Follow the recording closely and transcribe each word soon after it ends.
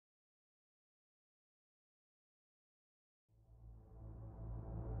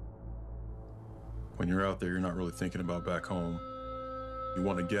When you're out there, you're not really thinking about back home. You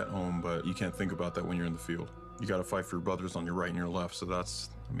want to get home, but you can't think about that when you're in the field. You got to fight for your brothers on your right and your left. So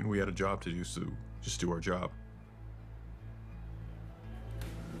we had a job to do, so just do our job.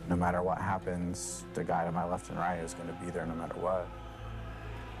 No matter what happens, the guy to my left and right is going to be there no matter what.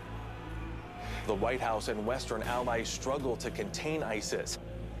 The White House and Western allies struggle to contain ISIS.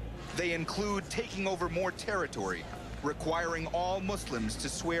 They include taking over more territory, requiring all Muslims to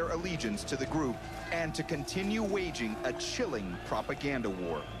swear allegiance to the group, and to continue waging a chilling propaganda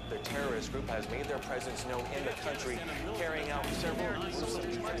war. The terrorist group has made their presence known in the country, carrying out several groups of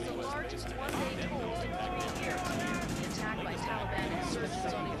the largest one-day toll in 3 years. The attack by Taliban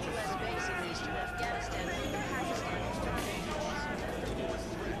insurgents on a U.S. base in eastern Afghanistan and Pakistan started.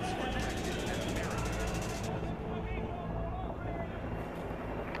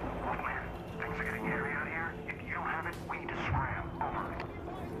 Things are getting hairy out here. If you don't have it, we need to scram. Over.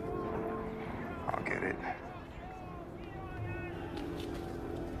 I'll get it.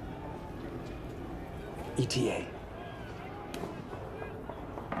 ETA.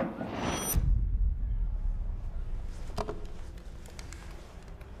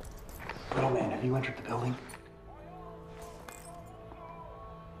 Little man, have you entered the building?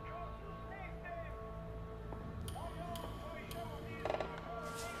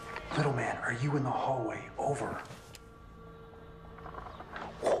 Little man, are you in the hallway? Over.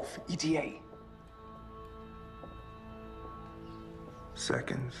 Wolf, ETA.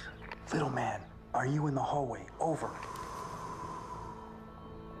 Seconds. Little man, are you in the hallway? Over.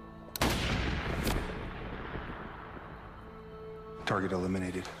 Target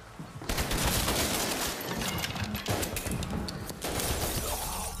eliminated.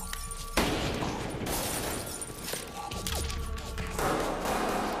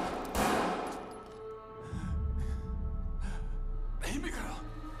 Baby girl.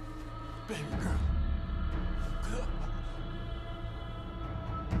 Baby girl.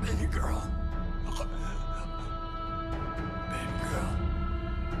 Baby girl. Baby girl.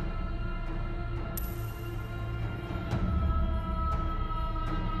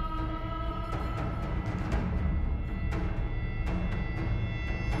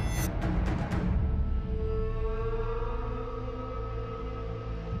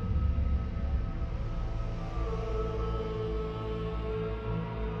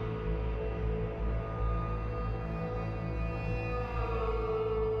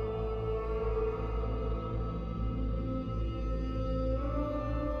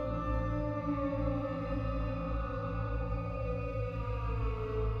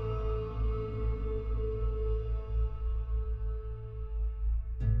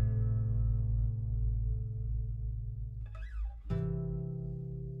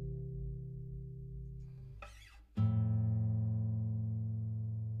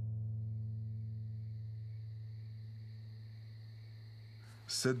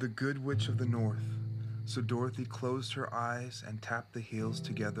 Said the good witch of the north. So Dorothy closed her eyes and tapped the heels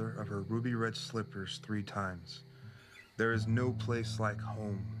together of her ruby red slippers 3 times. There is no place like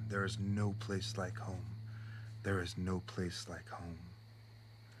home. There is no place like home. There is no place like home.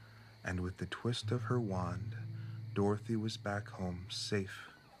 And with the twist of her wand, Dorothy was back home, safe,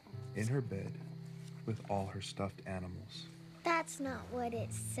 in her bed, with all her stuffed animals. That's not what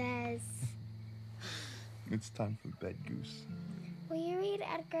it says. It's time for bed, Goose. Will you read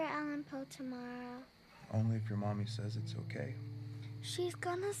Edgar Allan Poe tomorrow? Only if your mommy says it's okay. She's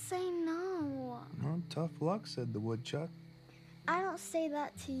gonna say no. Well, tough luck, said the woodchuck. I don't say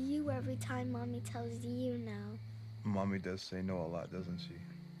that to you every time Mommy tells you no. Mommy does say no a lot, doesn't she?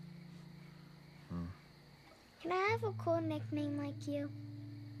 Can I have a cool nickname like you?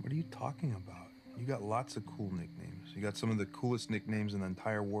 What are you talking about? You got lots of cool nicknames. You got some of the coolest nicknames in the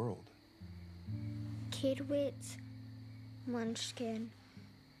entire world. Kidwit, Munchkin,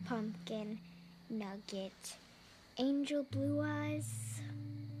 Pumpkin, Nugget, Angel Blue Eyes,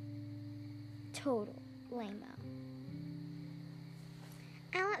 Total Lame-o.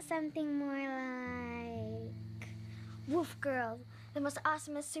 I want something more like Wolf Girl, the most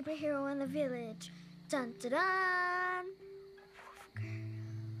awesomest superhero in the village. Dun dun dun!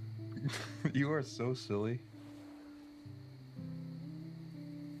 Wolf Girl. You are so silly.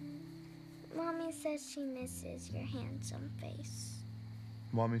 Mommy says she misses your handsome face.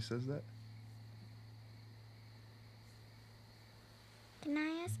 Mommy says that? Can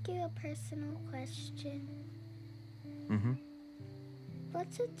I ask you a personal question? Mm-hmm.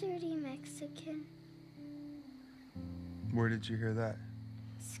 What's a dirty Mexican? Where did you hear that?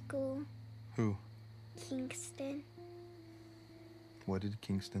 School. Who? Kingston. What did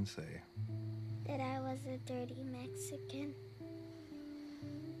Kingston say? That I was a dirty Mexican.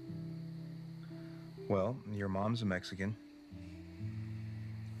 Well, your mom's a Mexican.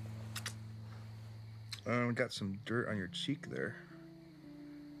 Got some dirt on your cheek there.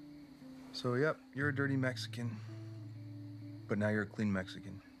 So, yep, you're a dirty Mexican. But now you're a clean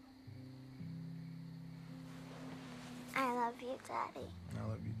Mexican. I love you, Daddy. I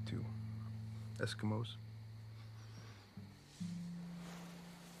love you too. Eskimos.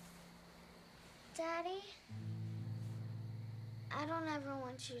 Daddy, I don't ever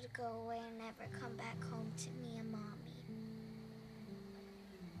want you to go away and never come back home to me and Mommy.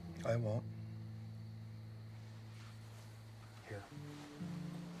 I won't. Here.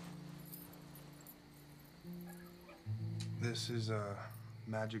 This is a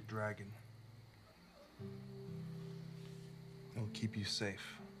magic dragon. It'll keep you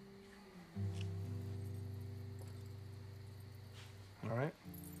safe. All right?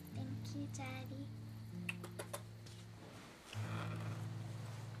 Thank you, Daddy.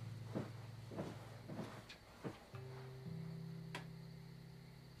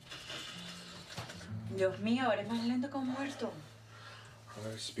 Dios mío, eres más lento que un muerto.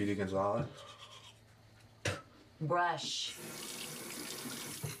 Speedy Gonzalez. Brush.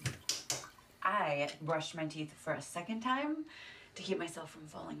 I brushed my teeth for a second time to keep myself from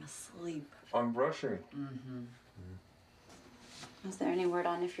falling asleep. I'm brushing. Mm-hmm. Is there any word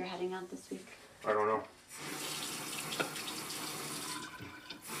on if you're heading out this week? I don't know.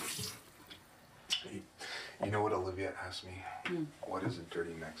 Hey, you know what Olivia asked me? What is a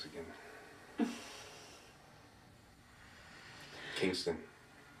dirty Mexican? Kingston.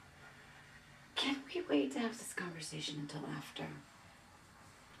 Can we wait to have this conversation until after?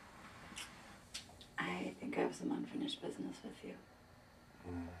 I think I have some unfinished business with you.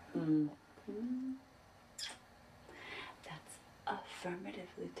 Mm-hmm. That's affirmative,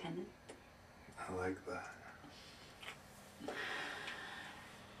 Lieutenant. I like that.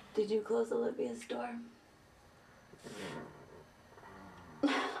 Did you close Olivia's door?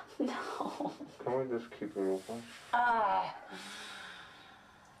 No. Can we just keep it open? Ah.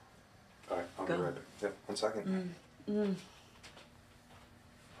 All right, I'll be right back. Yep, 1 second.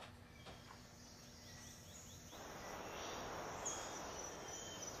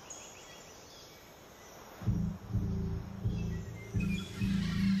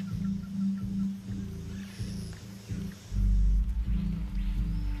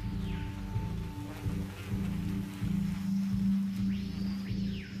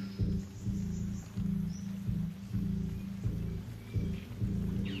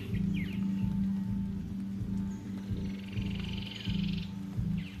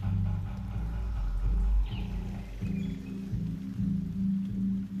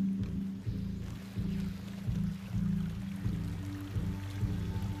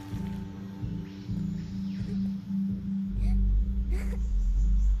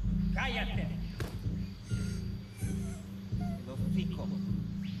 ¡Cállate! Los hocico.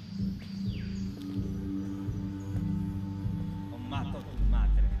 O mato a tu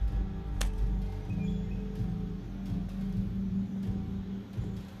madre.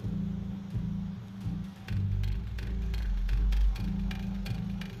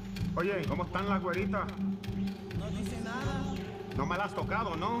 Oye, ¿cómo están las güeritas? No dice nada. No me las has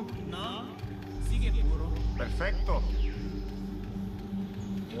tocado, ¿no? No. Sigue puro. Perfecto.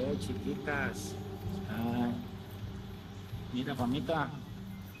 Chiquitas. Ay. Mira, mamita.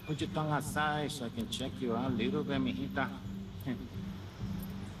 Put your tongue outside so I can check you out a little bit, mijita.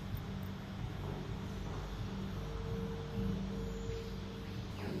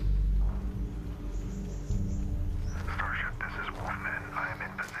 Starship, this is Wolfman. I am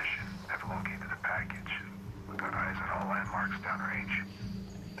in position. I've located the package. We've got eyes on all landmarks downrange.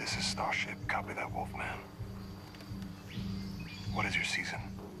 This is Starship. Copy that, Wolfman. What is your season?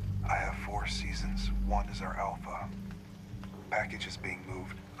 I have 4 seasons. 1 is our alpha. Package is being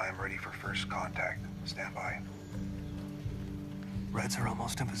moved. I am ready for first contact. Stand by. Reds are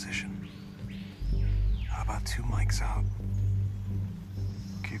almost in position. How about 2 mics out?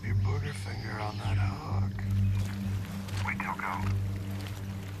 Keep your booger finger on that hook. Wait till go.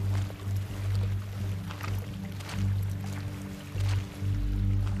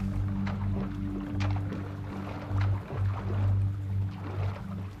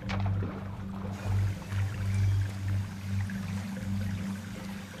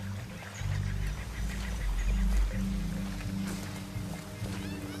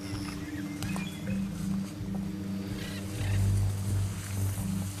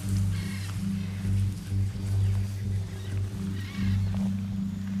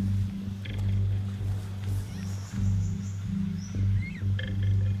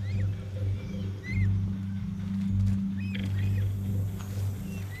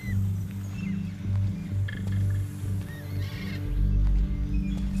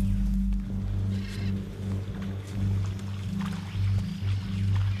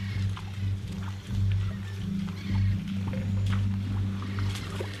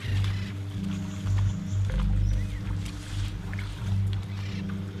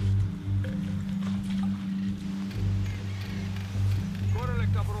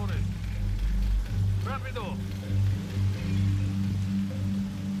 Rápido.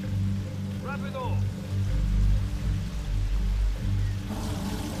 Rápido.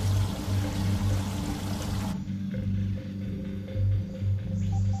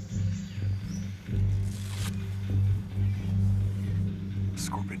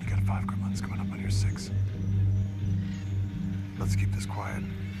 Scorpion, you got 5 gremlins coming up on your 6. Let's keep this quiet.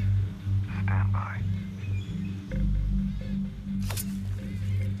 Stand by.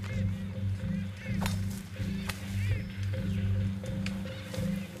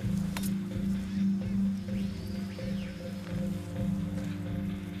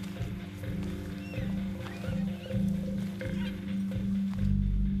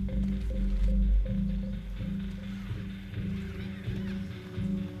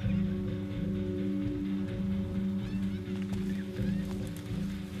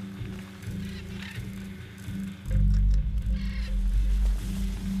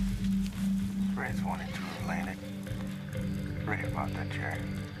 Ray's wanted to have landed. Ray about that chair.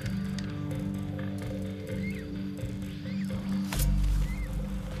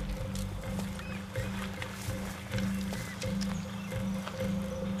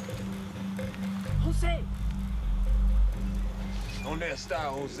 José, ¿Dónde está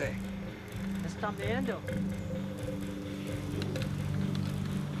José? está viendo.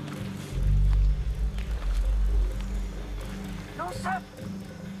 No sé.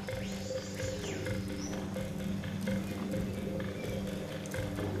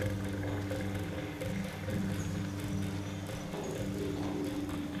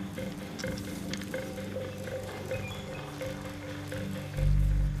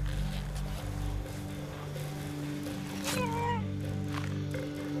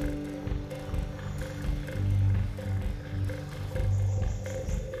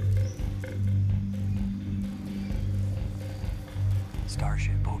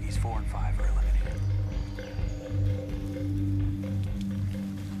 Starship, bogies 4 and 5 are eliminated.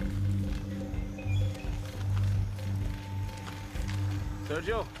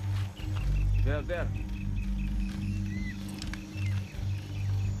 Sergio, there.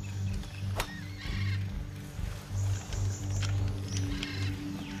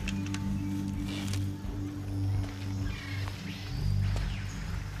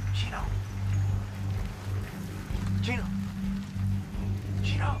 Gino. Gino.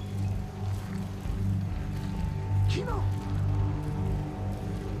 Gino. Gino.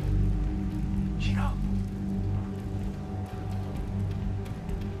 Gino.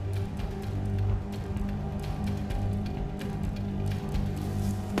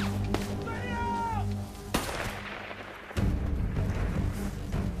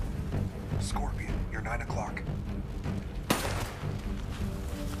 Scorpion, you're 9 o'clock.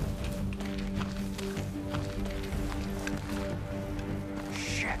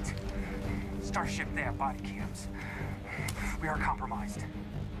 Shit. Starship there, body cams. We are compromised.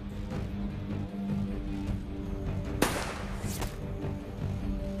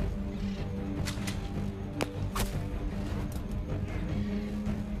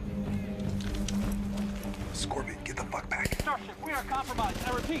 Scorpion, get the fuck back. Starship, we are compromised.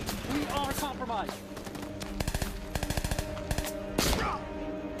 I repeat, we are compromised.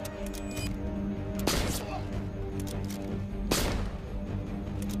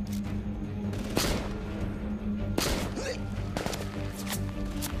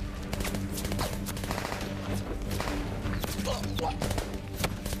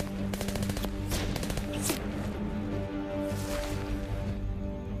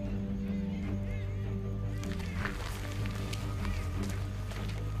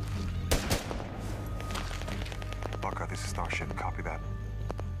 Bucker, this is Starship. Copy that.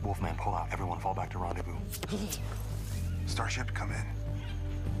 Wolfman, pull out. Everyone fall back to rendezvous. Starship, come in.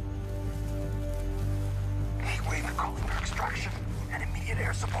 Hey, Wave, they're calling for extraction and immediate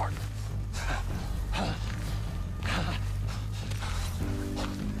air support.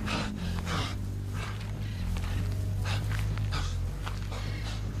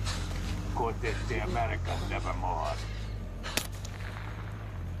 Put this to America nevermore.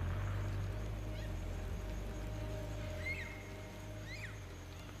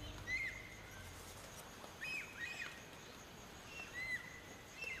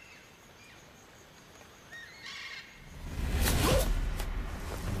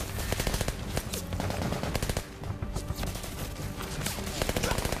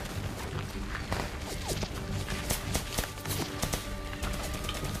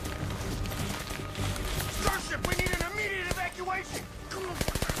 Starship, we need an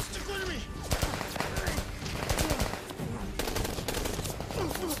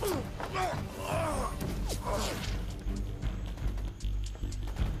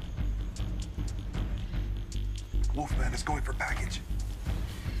Wolfman is going for package.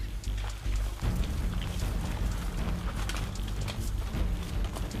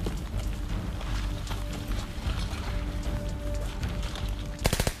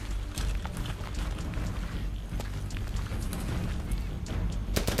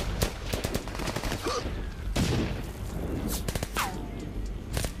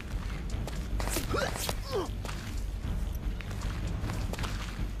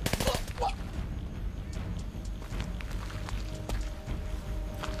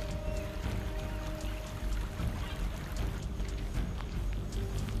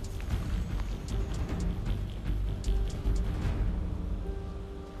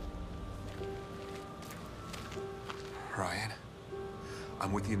 Ryan,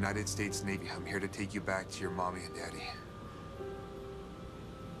 I'm with the United States Navy. I'm here to take you back to your mommy and daddy.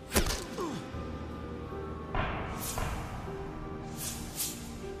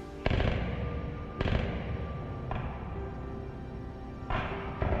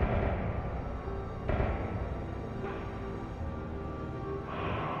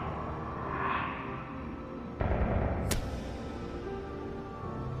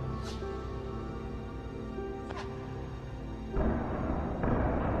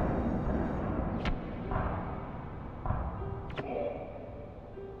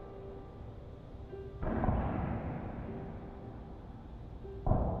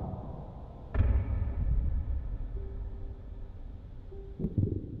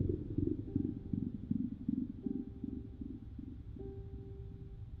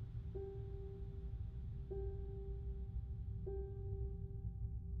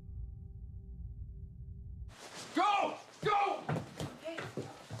 Go! Go!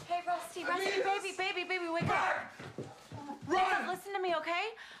 Hey, Rusty, baby, wake up. Run! Wake up, listen to me, okay?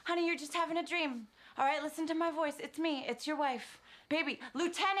 Honey, you're just having a dream. All right, listen to my voice. It's me. It's your wife. Baby,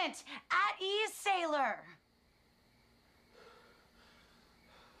 Lieutenant, at ease, sailor.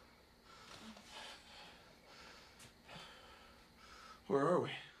 Where are we?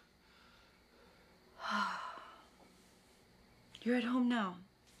 You're at home now.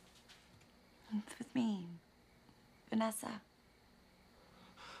 It's with me, Vanessa.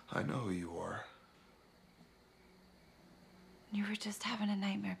 I know who you are. You were just having a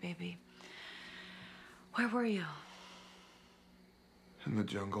nightmare, baby. Where were you? In the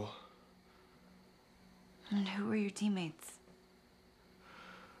jungle. And who were your teammates?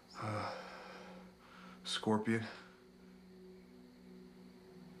 Scorpion.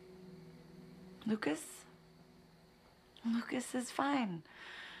 Lucas? Lucas is fine.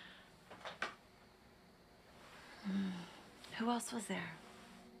 Who else was there?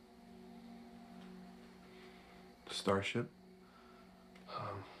 Starship.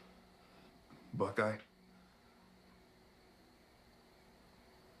 Buckeye.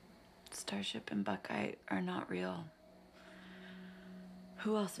 Starship and Buckeye are not real.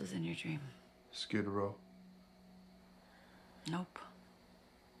 Who else was in your dream? Skid Row. Nope.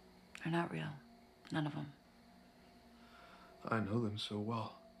 They're not real. None of them. I know them so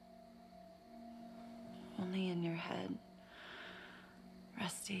well. Only in your head.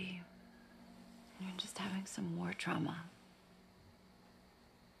 Rusty, you're just having some war trauma.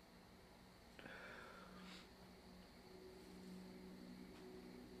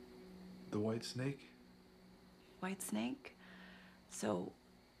 The White Snake? White Snake? So,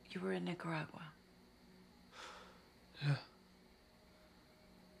 you were in Nicaragua? Yeah.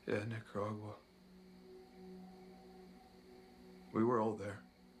 Yeah, Nicaragua. We were all there.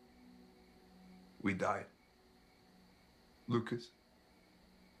 We died. Lucas.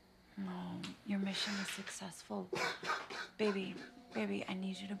 No, your mission was successful. Baby, I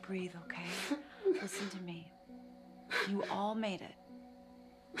need you to breathe, okay? Listen to me. You all made it.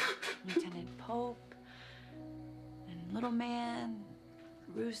 Lieutenant Pope, and Little Man,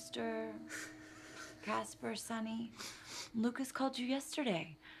 Rooster, Casper, Sonny. Lucas called you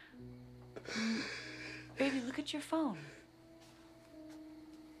yesterday. Baby, look at your phone.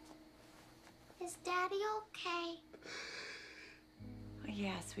 Is Daddy okay?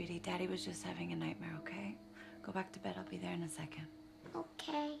 Yeah, sweetie, Daddy was just having a nightmare, okay? Go back to bed, I'll be there in a second.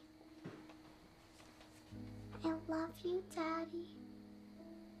 Okay. I love you, Daddy.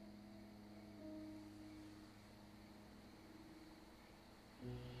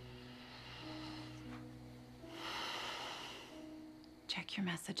 Check your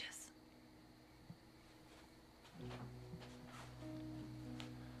messages.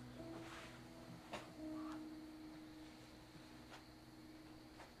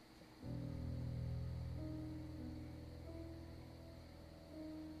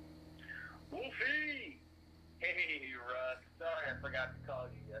 Wolfie! Hey, Russ. Sorry I forgot to call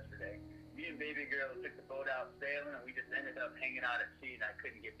you yesterday. me and baby girl took the boat out sailing, and we just ended up hanging out at sea, and I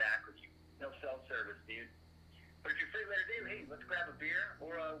couldn't get back with you. No cell service, dude. But if you're free later today, hey, let's grab a beer,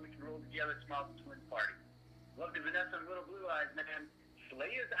 or we can roll together at Small Twin Party. Love to Vanessa and Little Blue Eyes, man.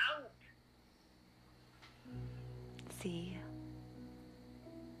 Slay is out. See.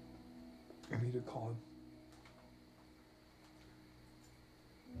 I need to call him.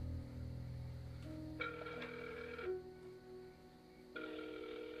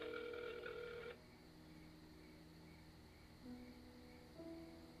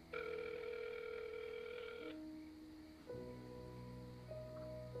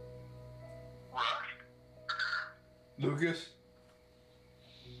 Lucas?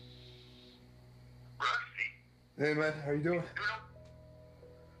 Rusty. Hey man, how you doing? Doing all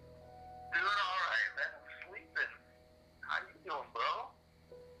right, man. I'm sleeping. How you doing, bro?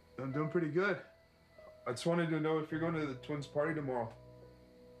 I'm doing pretty good. I just wanted to know if you're going to the twins party tomorrow.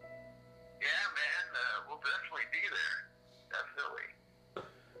 Yeah, man. We'll definitely be there. Definitely.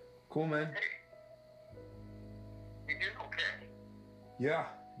 Cool, man. Hey. You doing okay? Yeah.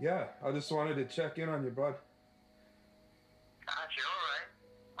 I just wanted to check in on you, bud. Gotcha,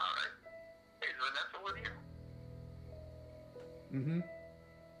 all right. Hey, is Vanessa with you? Mm-hmm.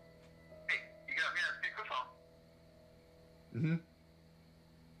 Hey, you got me on speakerphone. Mm-hmm.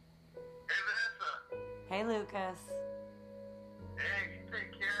 Hey, Vanessa. Hey, Lucas. Hey, you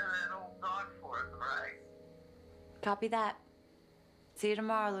take care of that old dog for us, all right? Copy that. See you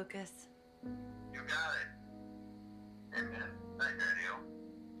tomorrow, Lucas. You got it. Hey, man. Thank you.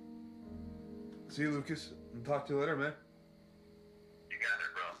 See you, Lucas. I'll talk to you later, man. You got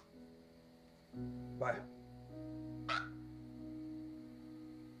it, bro. Bye. Bye.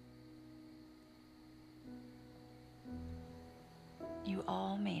 You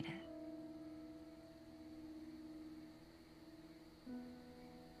all made it.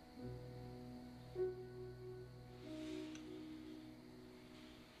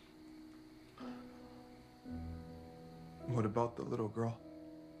 What about the little girl?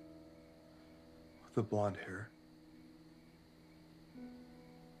 With the blonde hair?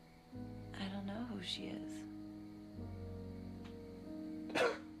 I don't know who she is.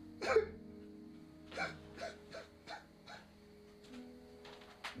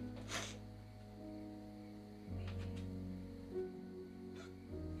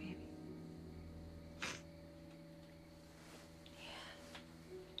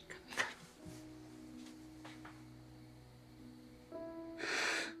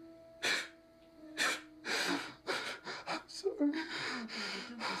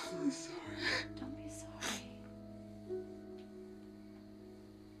 Don't be sorry.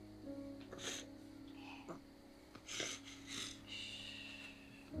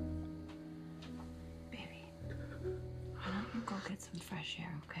 Baby, why don't you go get some fresh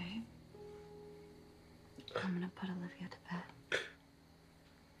air, okay? I'm gonna put Olivia to bed.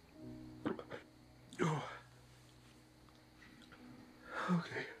 Oh.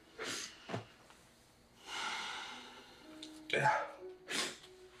 Okay. Yeah.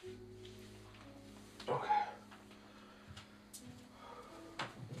 Okay.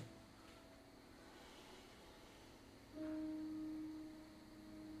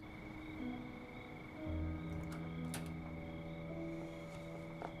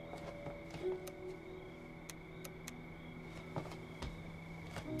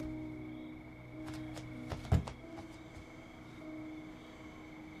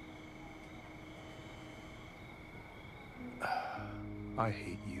 I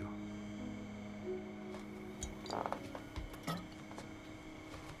hate you.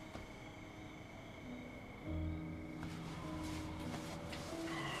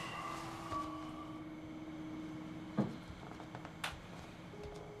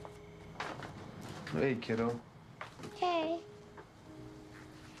 Hey, kiddo. Hey.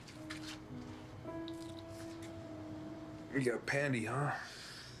 You got Pandy, huh?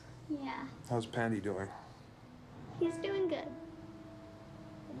 Yeah. How's Pandy doing? He's doing good.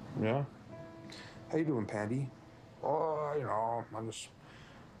 Yeah? How you doing, Pandy? Oh, you know, I just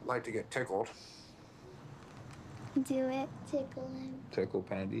like to get tickled. Do it. Tickle him. Tickle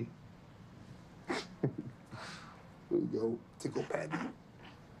Pandy. There you go. Tickle Pandy.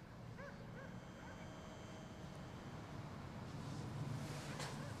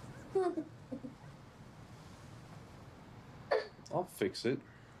 I'll fix it.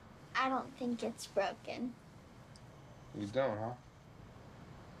 I don't think it's broken. You don't, huh?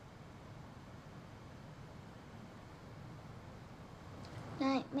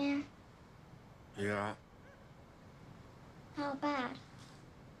 Nightmare? Yeah. How bad?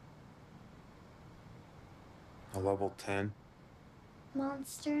 A level 10.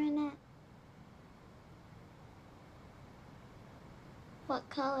 Monster in it? What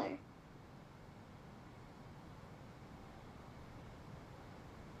color?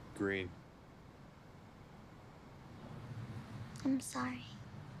 Green. I'm sorry.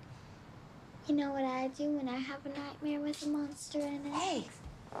 You know what I do when I have a nightmare with a monster in it? Hey!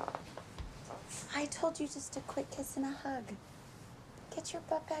 I told you just a quick kiss and a hug. Get your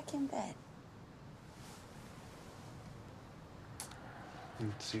butt back in bed.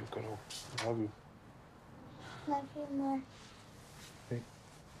 See you, Carol. I love you. Love you more. Hey,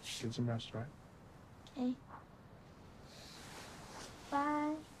 get some rest, right? Okay.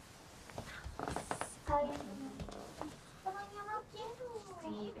 Bye. Bye.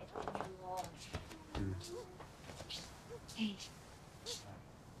 Hey.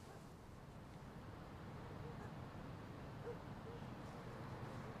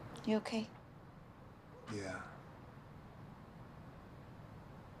 You okay? Yeah.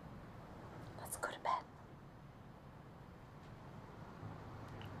 Let's go to bed.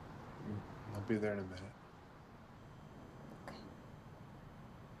 I'll be there in a minute.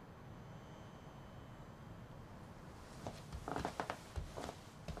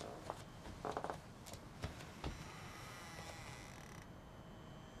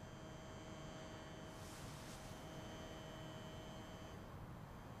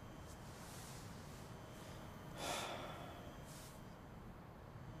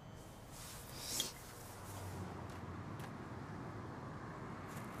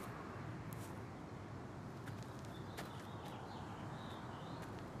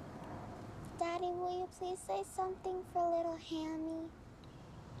 Daddy, will you please say something for little Hammy?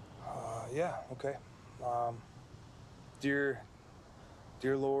 Yeah, okay. Dear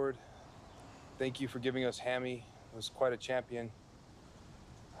Lord, thank you for giving us Hammy. He was quite a champion.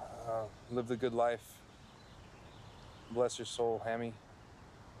 Lived a good life. Bless your soul, Hammy.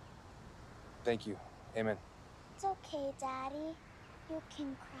 Thank you. Amen. It's okay, Daddy. You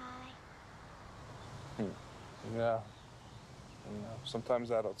can cry. Yeah.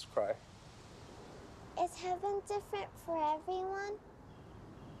 Sometimes adults cry. Is heaven different for everyone?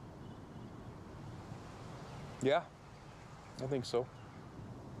 Yeah, I think so.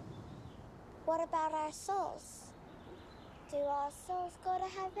 What about our souls? Do all souls go to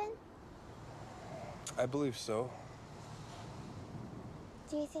heaven? I believe so.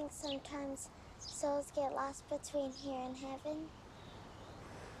 Do you think sometimes souls get lost between here and heaven?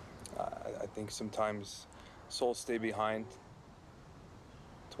 I think sometimes souls stay behind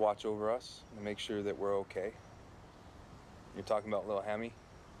to watch over us and make sure that we're okay. You're talking about little Hammy?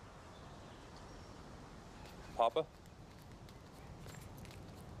 Papa?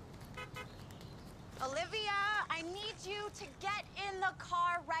 Olivia, I need you to get in the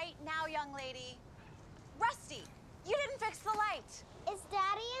car right now, young lady. Rusty, you didn't fix the light. Is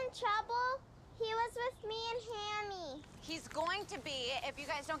Daddy in trouble? He was with me and Hammy. He's going to be if you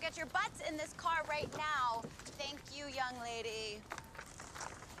guys don't get your butts in this car right now. Thank you, young lady.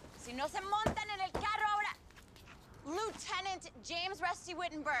 Si no se montan en el carro ahora. Lieutenant James Rusty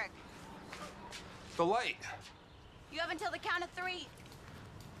Wittenberg. The light. You have until the count of 3.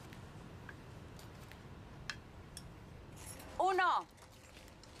 1, 2,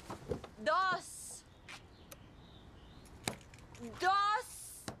 2,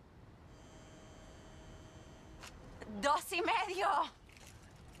 2.5.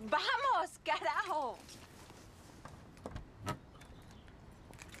 Vamos, carajo.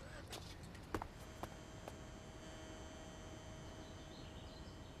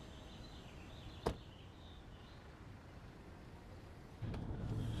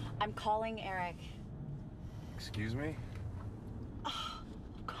 I'm calling Eric. Excuse me? Oh,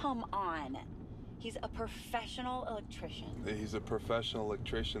 come on. He's a professional electrician. He's a professional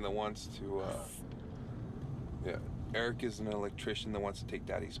electrician that wants to, Yeah, Eric is an electrician that wants to take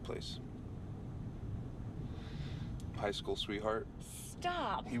Daddy's place. High school sweetheart.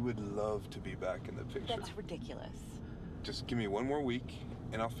 Stop. He would love to be back in the picture. That's ridiculous. Just give me 1 more week,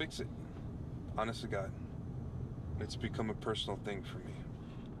 and I'll fix it. Honest to God. It's become a personal thing for me.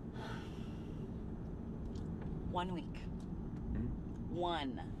 1 week.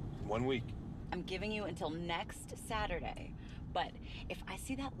 1 week. I'm giving you until next Saturday. But if I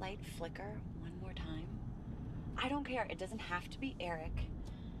see that light flicker one more time, I don't care. It doesn't have to be Eric.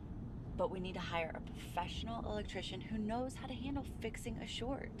 But we need to hire a professional electrician who knows how to handle fixing a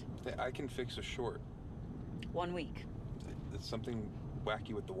short. Yeah, I can fix a short. 1 week. It's something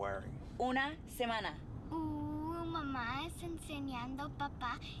wacky with the wiring. Una semana. Mamá es enseñando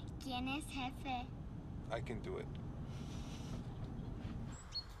papá quién es jefe. I can do it.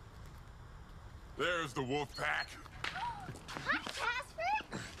 There's the wolf pack. Hi,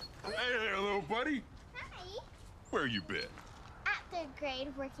 Casper. Hey there, little buddy. Hi. Where you been? At third grade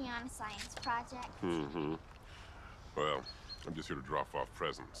working on a science project. Mm-hmm. Well, I'm just here to drop off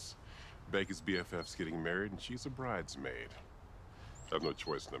presents. Baker's BFF's getting married, and she's a bridesmaid. I have no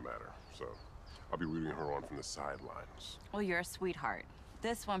choice in the matter, so I'll be rooting her on from the sidelines. Well, you're a sweetheart.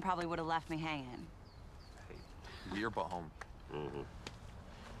 This one probably would have left me hanging. Hey, we're home. Mm-hmm.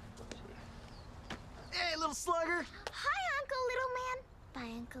 Hey, little slugger! Hi, Uncle Little Man.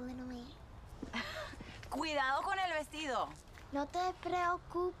 Bye, Uncle Little Man. Cuidado con el vestido. No te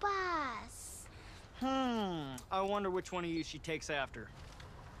preocupas. I wonder which one of you she takes after.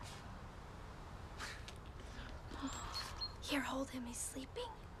 Here, hold him. He's sleeping.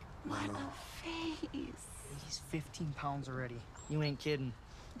 What a face. He's 15 pounds already. You ain't kidding.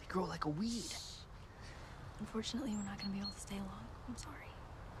 They grow like a weed. Unfortunately, we're not gonna be able to stay long. I'm sorry.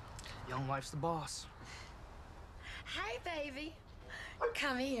 Young wife's the boss. Hi, baby.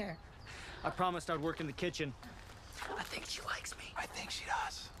 Come here. I promised I'd work in the kitchen. I think she likes me. I think she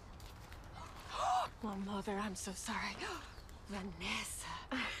does. Well, Mother, I'm so sorry. Vanessa,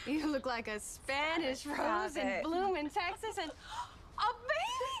 you look like a Spanish rose in bloom in Texas, and a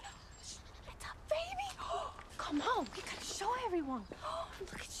baby! It's a baby! Come on, we gotta show everyone.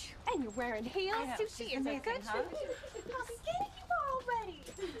 Look at you. And you're wearing heels, too. She is a good shoe. How skinny you are already.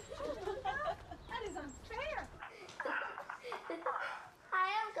 That is unfair. Hi,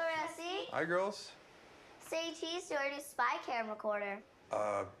 Uncle Rusty. Hi, girls. Say cheese to our new spy cam recorder.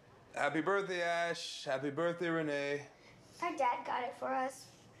 Happy birthday, Ash. Happy birthday, Renee. Our dad got it for us.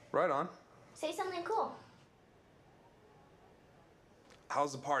 Right on. Say something cool.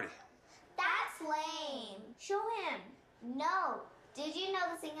 How's the party? That's lame. Show him. No. Did you know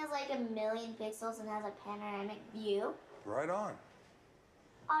this thing has like 1,000,000 pixels and has a panoramic view? Right on.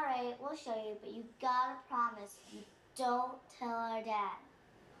 All right, we'll show you, but you gotta promise you don't tell our dad.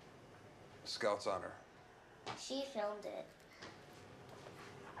 Scout's honor. She filmed it.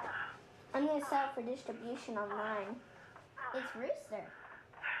 I'm gonna sell it for distribution online. It's Rooster.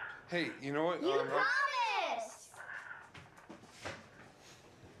 Hey, you know what? You promised!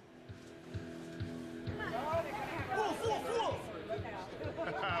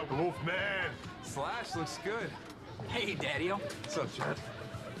 Wolf man. Slash looks good. Hey, Daddy-o. What's up, Chad?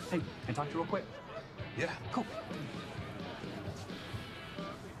 Hey, can I talk to you real quick? Yeah. Cool.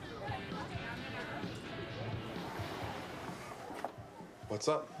 What's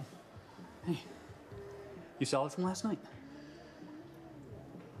up? Hey, you saw it from last night?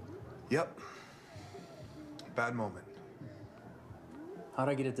 Yep. Bad moment. How'd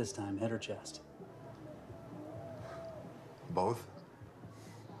I get it this time, head or chest? Both.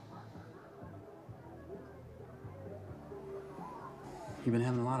 You've been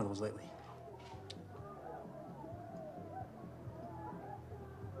having a lot of those lately.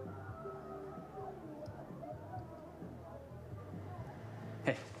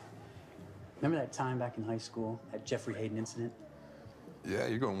 Hey, remember that time back in high school, that Jeffrey Hayden incident? Yeah,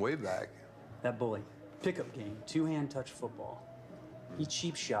 you're going way back. That bully, pickup game, two-hand touch football. He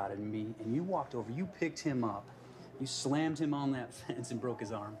cheap-shotted me, and you walked over, you picked him up, you slammed him on that fence and broke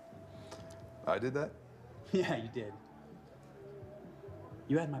his arm. I did that? Yeah, you did.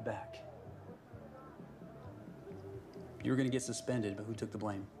 You had my back. You were gonna get suspended, but who took the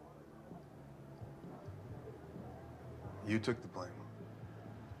blame? You took the blame.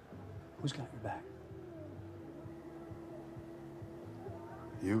 Who's got your back?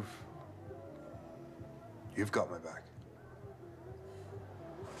 You've got my back.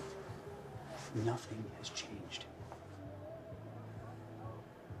 Nothing has changed.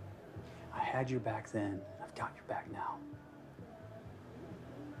 I had your back then, I've got your back now.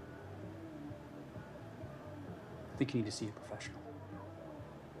 I think you need to see a professional.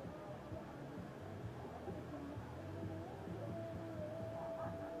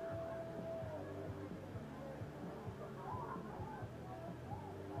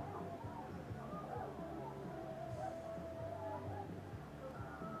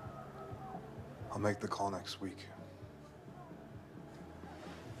 I'll make the call next week.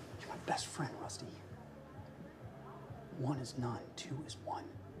 You're my best friend, Rusty. 1 is none, 2 is 1.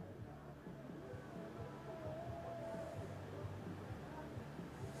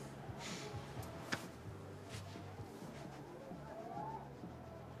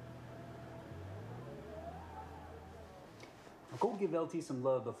 Now go give LT some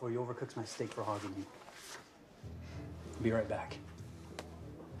love before he overcooks my steak for hogging you. I'll be right back.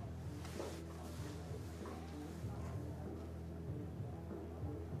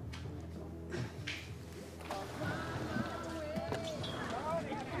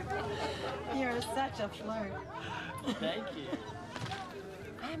 You're such a flirt. Thank you.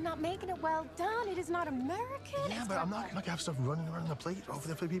 I'm I'm not making it well done. It is not American. Yeah, but I'm not gonna have stuff running around the plate over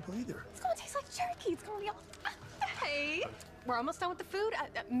there for people either. It's gonna taste like jerky. It's gonna be all. Hey, we're almost done with the food.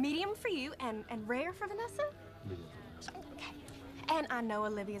 Medium for you and rare for Vanessa. Medium. Okay. And I know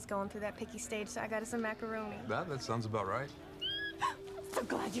Olivia's going through that picky stage, so I got her some macaroni. That sounds about right. So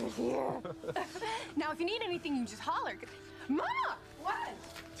glad you're here. Now, if you need anything, you just holler. Mama, what?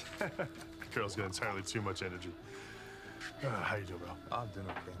 Girl's got entirely too much energy. How you doing, bro? I'm doing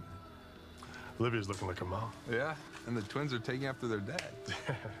okay, man. Olivia's looking like a mom. Yeah, and the twins are taking after their dad.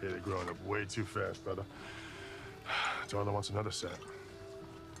 Yeah, they're growing up way too fast, brother. Darla wants another set.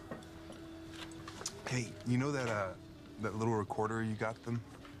 Hey, you know that that little recorder you got them?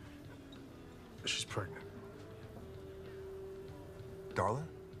 She's pregnant. Darla?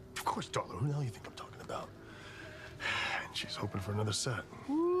 Of course, Darla. Who the hell you think I'm talking about? And she's hoping for another set.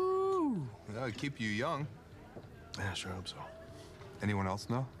 Woo! That'll keep you young. Yeah, sure hope so. Anyone else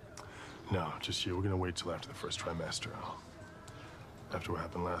know? No, just you. We're gonna wait till after the first trimester. After what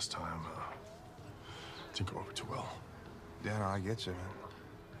happened last time, didn't go over too well. Yeah, no, I get you, man.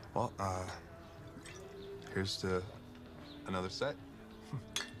 Well, here's to another set.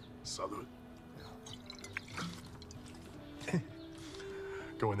 Salud.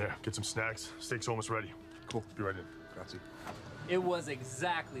 Go in there, get some snacks. Steak's almost ready. Cool, be right in. Grazie. It was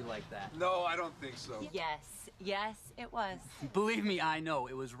exactly like that. No, I don't think so. Yes, it was. Believe me, I know.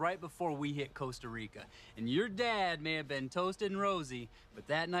 It was right before we hit Costa Rica. And your dad may have been toasted and rosy, but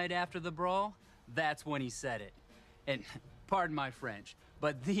that night after the brawl, that's when he said it. And pardon my French,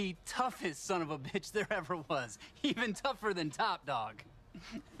 but the toughest son of a bitch there ever was. Even tougher than Top Dog.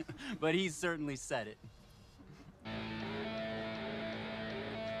 But he certainly said it.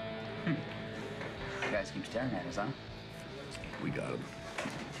 You guys keep staring at us, huh? We got him.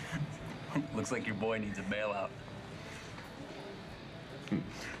 Looks like your boy needs a bailout.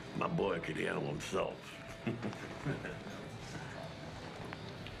 My boy could handle himself.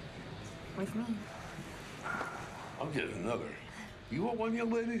 With me. I'll get another. You want one,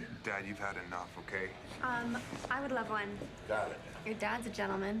 young lady? Dad, you've had enough, okay? I would love one. Got it. Your dad's a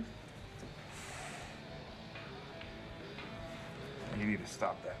gentleman. You need to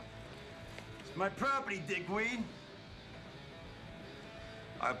stop that. It's my property, dickweed.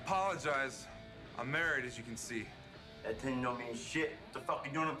 I apologize. I'm married, as you can see. That thing don't mean shit. What the fuck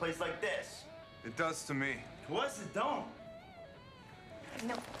you doing in a place like this? It does to me. To us, it don't.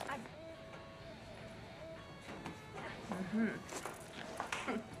 No,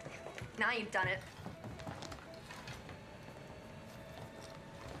 Now you've done it.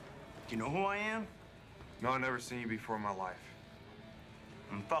 You know who I am? No, I've never seen you before in my life.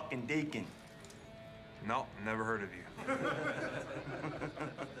 I'm fucking Deacon. No, never heard of you.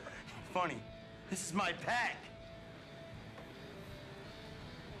 Funny. This is my pack.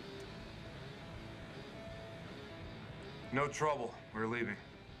 No trouble. We're leaving.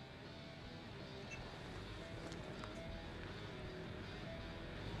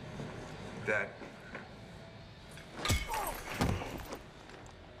 Dad.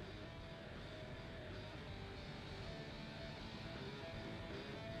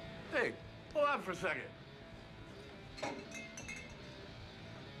 Hey, hold on for a second.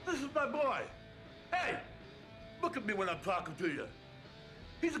 This is my boy. Hey, look at me when I'm talking to you.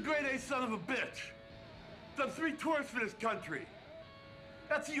 He's a grade A son of a bitch. Done 3 tours for this country.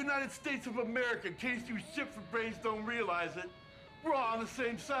 That's the United States of America. In case you shit for brains don't realize it, we're all on the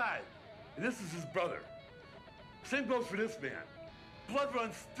same side. And this is his brother. Same goes for this man. Blood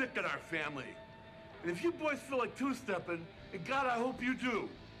runs thick in our family. And if you boys feel like two-stepping, and God, I hope you do,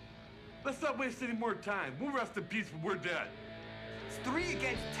 let's not waste any more time. We'll rest in peace when we're dead. It's 3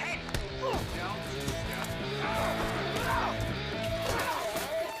 against 10.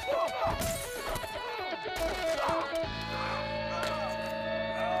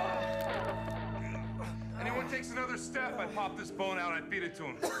 Anyone takes another step, I pop this bone out, I feed it to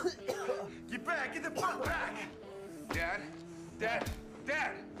him. Get back! Get the fuck back! Dad? Dad?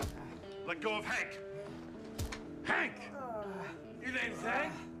 Dad! Let go of Hank. Hank! Your name's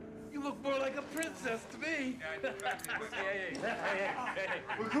Hank? You look more like a princess to me. Hey.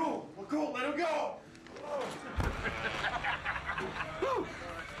 We're cool. We're cool. Let him go.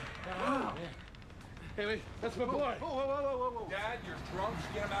 Hey, wait. That's my boy. Whoa. Dad, you're drunk.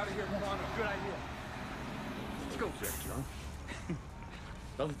 Get him out of here. Come on. Good idea. Let's go, Jack, John.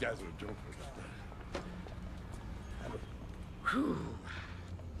 Those guys would have drunk for us. Whew.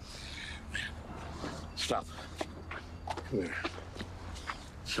 Stop. Come here.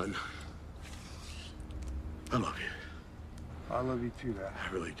 Son, I love you. I love you too, Dad. I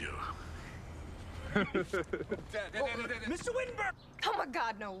really do. Mr. Wittenberg! Oh my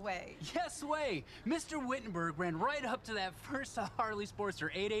God, no way. Yes way. Mr. Wittenberg ran right up to that first Harley Sportster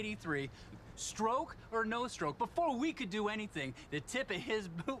 883, stroke or no stroke. Before we could do anything, the tip of his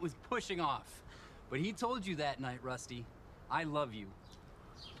boot was pushing off. But he told you that night, Rusty, I love you.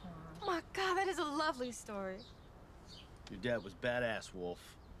 Oh my God, that is a lovely story. Your dad was badass, Wolf.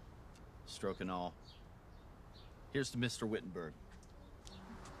 Stroke and all. Here's to Mr. Wittenberg.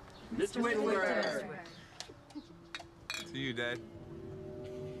 Mr. Wittenberg. To you, Dad.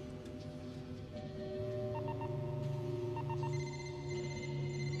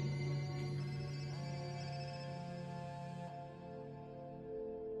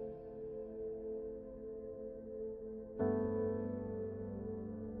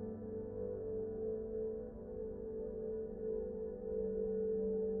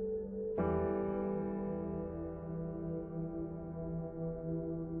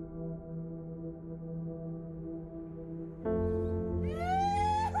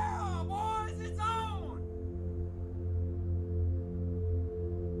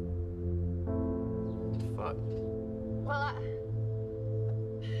 Well,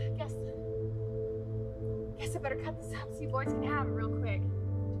 guess I better cut this up so you boys can have it real quick.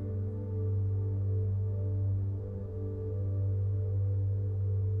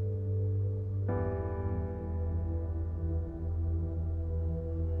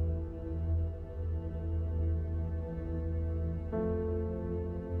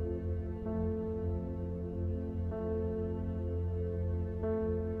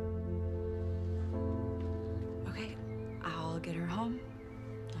 Okay, I'll get her home.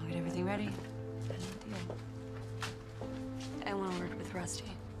 I'll get everything ready. I want to work with Rusty.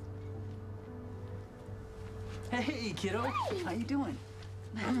 Hey, kiddo. How you doing?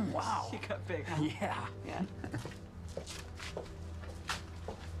 Wow. You got big, huh? Yeah. Yeah.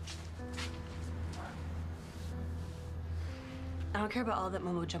 I don't care about all that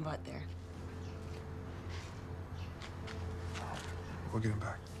mumbo jumbo out there. We'll get him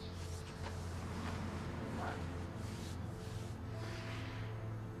back.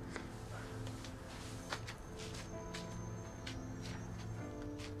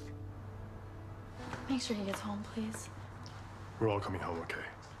 Make sure he gets home, please. We're all coming home, okay?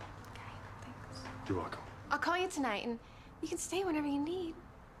 Thanks. You're welcome. I'll call you tonight, and you can stay whenever you need.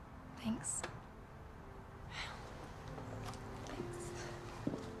 Thanks.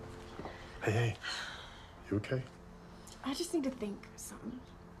 Hey, you okay? I just need to think of something.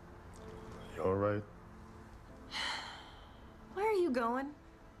 You all right? Where are you going?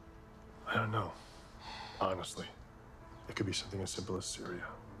 I don't know. Honestly, it could be something as simple as Syria.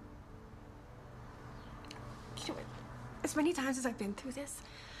 You know, as many times as I've been through this,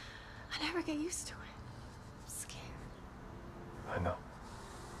 I never get used to it. I'm scared. I know.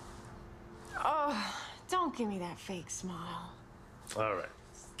 Oh, don't give me that fake smile. All right,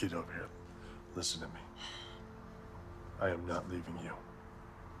 get over here. Listen to me. I am not leaving you.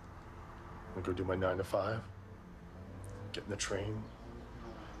 I'm gonna go do my 9 to 5, get in the train,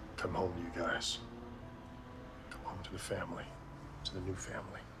 come home to you guys. Come home to the family, to the new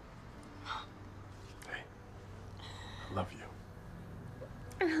family. Hey, I love you.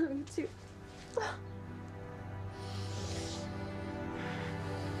 I love you too.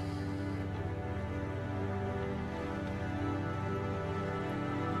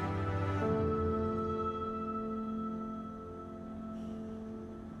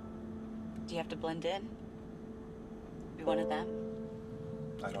 Do you have to blend in? Be one of them?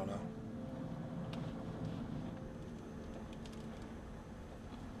 I don't know.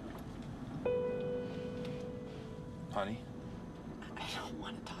 Honey? I don't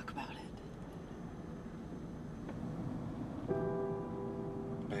want to talk about it.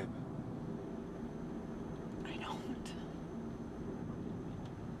 Babe. I don't.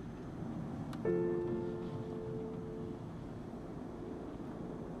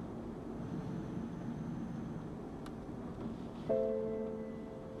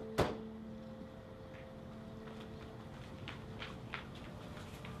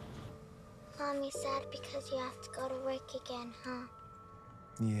 Mommy's sad because you have to go to work again, huh?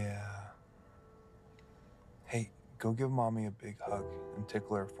 Yeah. Hey, go give Mommy a big hug and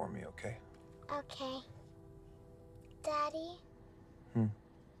tickle her for me, okay? Okay. Daddy?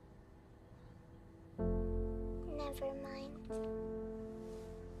 Never mind.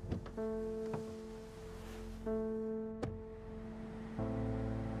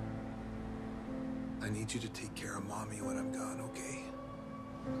 I need you to take care of Mommy when I'm gone, okay?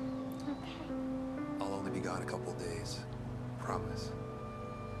 Okay. I'll only be gone a couple days. Promise.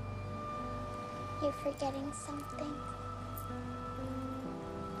 You're forgetting something.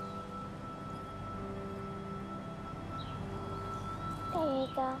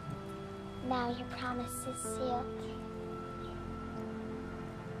 amigo. Now your promise is sealed.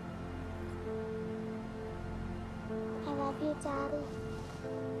 I love you, Daddy.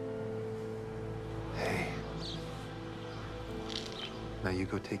 Hey. Now you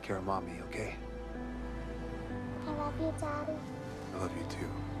go take care of Mommy, okay? I love you, Daddy. I love you too.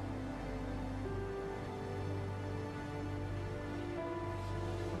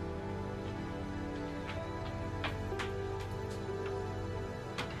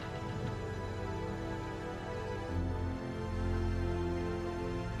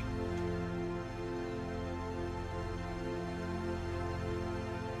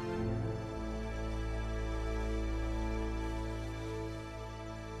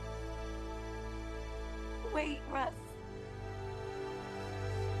 Wait, Russ.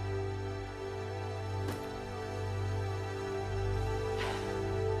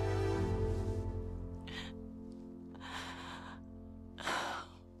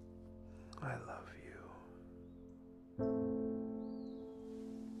 I love you.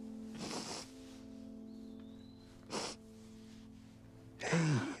 Hey,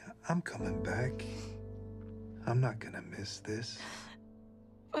 I'm coming back. I'm not gonna miss this.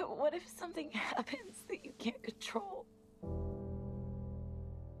 But what if something happens that you can't control?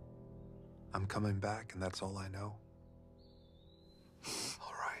 I'm coming back, and that's all I know.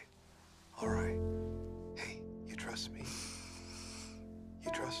 All right. All right. Hey, you trust me?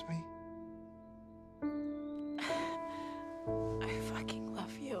 You trust me? I fucking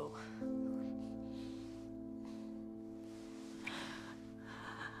love you.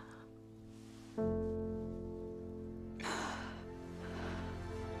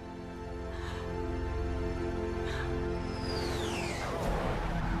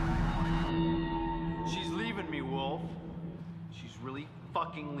 She's leaving me, Wolf. She's really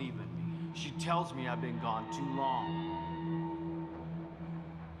fucking leaving me. She tells me I've been gone too long.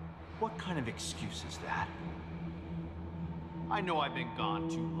 What kind of excuse is that? I know I've been gone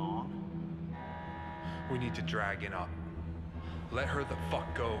too long. We need to drag it up. Let her the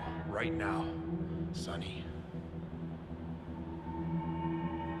fuck go right now, Sonny.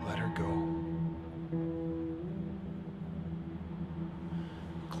 Let her go.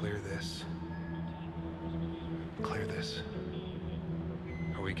 Clear this. Clear this.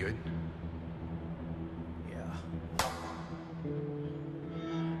 Are we good? Yeah.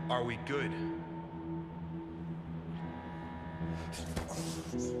 Are we good?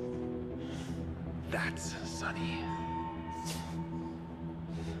 That's Sonny.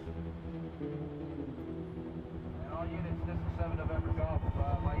 All units, this is 7 November Golf.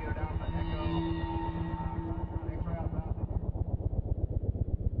 My unit Alpha Echo. X-ray outbound.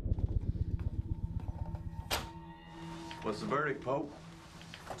 What's the verdict, Pope?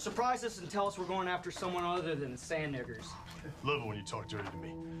 Surprise us and tell us we're going after someone other than sand niggers. Love it when you talk dirty to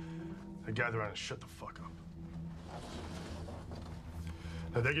me. Now gather around and shut the fuck up.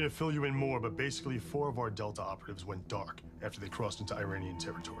 Now, they're gonna fill you in more, but basically 4 of our Delta operatives went dark after they crossed into Iranian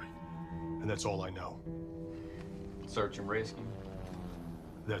territory. And that's all I know. Search and rescue?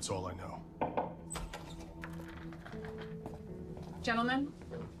 That's all I know. Gentlemen.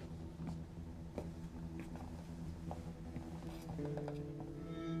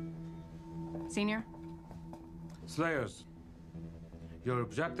 Senior? Slayers, your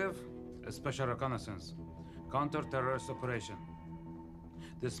objective is special reconnaissance, counter-terrorist operation.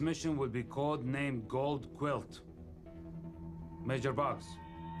 This mission will be code-named Gold Quilt. Major Boggs.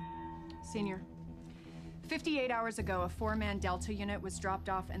 Senior. 58 hours ago, a 4-man Delta unit was dropped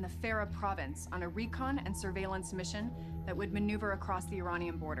off in the Farah province on a recon and surveillance mission that would maneuver across the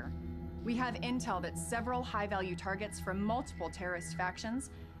Iranian border. We have intel that several high-value targets from multiple terrorist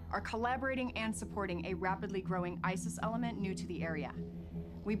factions are collaborating and supporting a rapidly growing ISIS element new to the area.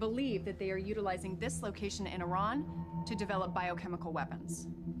 We believe that they are utilizing this location in Iran to develop biochemical weapons.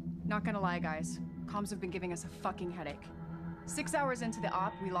 Not gonna lie, guys, comms have been giving us a fucking headache. 6 hours into the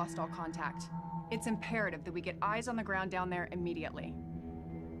op, we lost all contact. It's imperative that we get eyes on the ground down there immediately.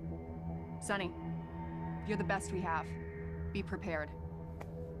 Sonny, you're the best we have. Be prepared.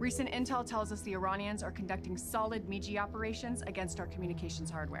 Recent intel tells us the Iranians are conducting solid MIGI operations against our communications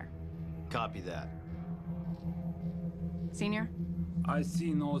hardware. Copy that. Senior?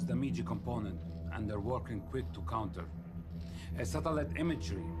 IC knows the MIGI component, and they're working quick to counter. A satellite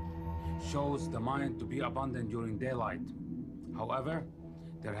imagery shows the mine to be abandoned during daylight. However,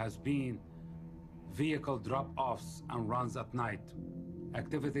 there has been vehicle drop-offs and runs at night.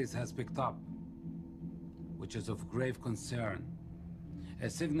 Activities has picked up, which is of grave concern. A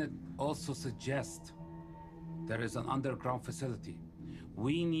signet also suggests there is an underground facility.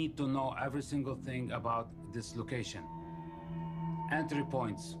 We need to know every single thing about this location. entry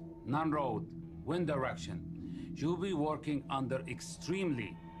points, non-road, wind direction. You'll be working under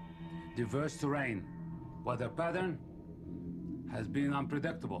extremely diverse terrain. Weather pattern has been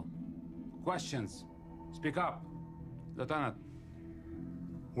unpredictable. Questions? Speak up. Lieutenant.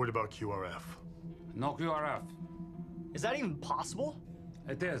 What about QRF? No QRF. Is that even possible?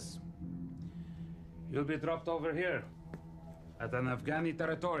 It is. You'll be dropped over here at an Afghani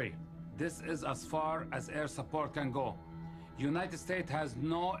territory. This is as far as air support can go. United States has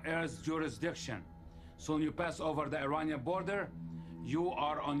no air jurisdiction. Soon you pass over the Iranian border, you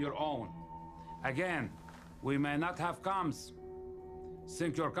are on your own. Again, we may not have comms.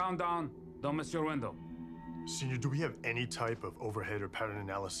 Sync your countdown, don't miss your window. Senior, do we have any type of overhead or pattern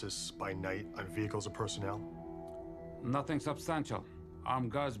analysis by night on vehicles or personnel? Nothing substantial.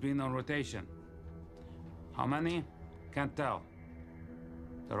 Armed guards being on rotation. How many? Can't tell.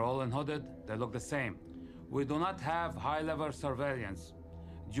 They're all unhooded, they look the same. We do not have high-level surveillance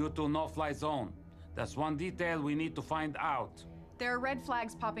due to no-fly zone. That's one detail we need to find out. There are red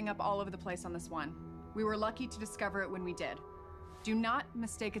flags popping up all over the place on this one. We were lucky to discover it when we did. Do not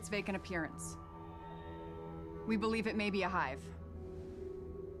mistake its vacant appearance. We believe it may be a hive.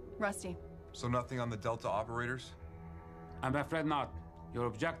 Rusty. So nothing on the Delta operators? I'm afraid not. Your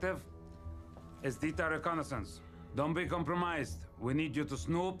objective is detail reconnaissance. Don't be compromised. We need you to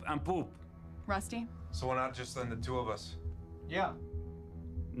snoop and poop. Rusty? So why not just send the two of us? Yeah.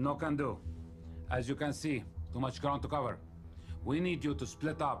 No can do. As you can see, too much ground to cover. We need you to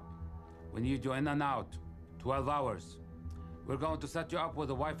split up. We need you in and out. 12 hours. We're going to set you up with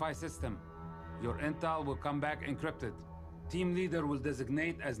a Wi-Fi system. Your intel will come back encrypted. Team leader will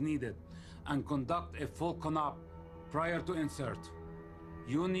designate as needed and conduct a full con-op prior to insert.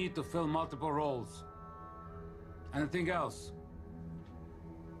 You need to fill multiple roles. Anything else?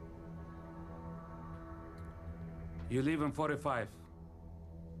 You leave in 45.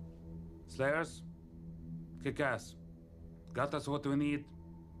 Slayers, kick ass. Got us what we need.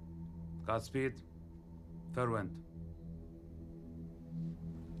 Godspeed. Fair wind.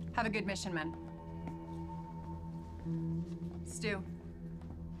 Have a good mission, men. Stu,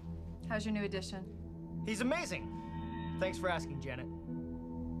 how's your new addition? He's amazing. Thanks for asking, Janet.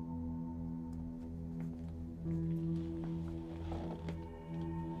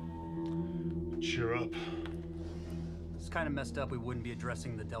 Cheer up. It's kind of messed up we wouldn't be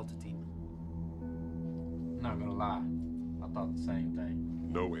addressing the Delta team. Not gonna lie, I thought the same thing.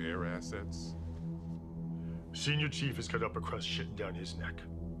 No air assets? Senior Chief has got upper crust shitting down his neck.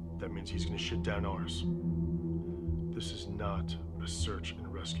 That means he's gonna shit down ours. This is not a search and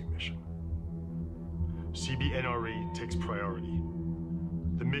rescue mission. CBNRE takes priority.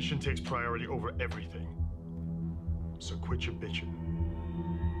 The mission takes priority over everything. So quit your bitching.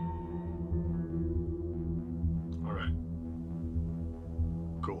 All right.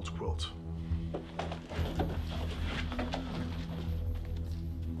 Gold quilt.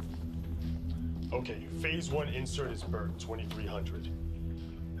 Okay, phase 1 insert is burnt, 2300.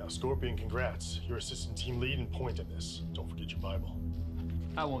 Now, Scorpion, congrats. You're assistant team lead and point at this. Don't forget your Bible.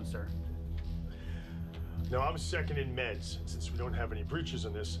 I won't, sir. Now, I'm second in meds. Since we don't have any breaches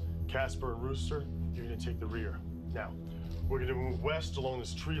on this, Casper and Rooster, you're gonna take the rear. Now, we're gonna move west along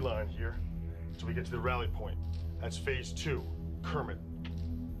this tree line here until we get to the rally point. That's phase 2, Kermit.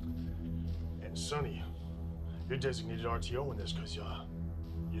 And Sonny, you're designated RTO in this because you're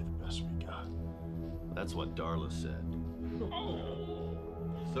the best we got. That's what Darla said.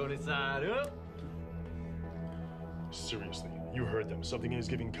 Sunny side up. Seriously, you heard them. Something is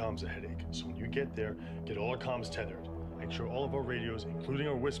giving comms a headache. So when you get there, get all our comms tethered. Make sure all of our radios, including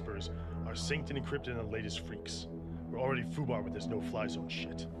our whispers, are synced and encrypted on the latest freaks. We're already foobar with this no-fly zone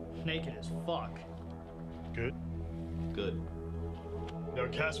shit. Naked as fuck. Good? Good. Now,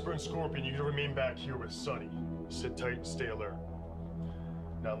 Casper and Scorpion, you can remain back here with Sonny. Sit tight and stay alert.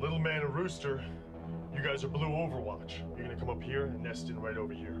 Now, Little Man and Rooster, you guys are blue Overwatch. You're gonna come up here and nest in right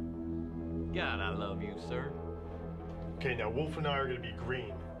over here. God, I love you, sir. Okay, now Wolf and I are gonna be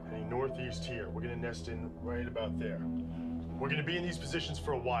green, heading northeast here. We're gonna nest in right about there. We're gonna be in these positions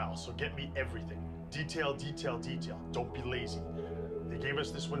for a while, so get me everything. Detail, detail, detail. Don't be lazy. They gave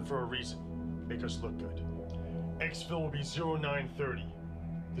us this one for a reason. Make us look good. Exfil will be 0930.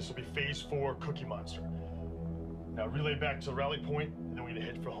 This will be phase 4 Cookie Monster. Now relay back to the rally point, and then we're gonna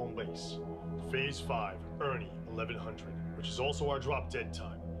head for home base. Phase 5, Ernie, 1100, which is also our drop dead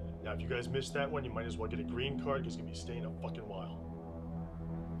time. Now, if you guys missed that one, you might as well get a green card, because it's gonna be staying a fucking while.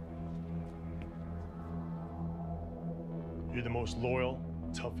 You're the most loyal,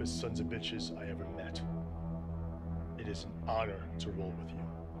 toughest sons of bitches I ever met. It is an honor to roll with you.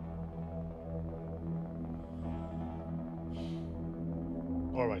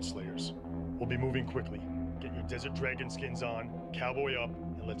 All right, Slayers. We'll be moving quickly. Get your Desert Dragon skins on, cowboy up,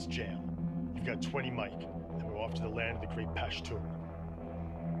 and let's jam. You've got 20 mic, and we're off to the land of the great Pashtun.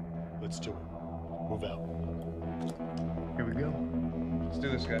 Let's do it. Move out. Here we go. Let's do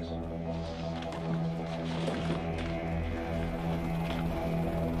this, guys.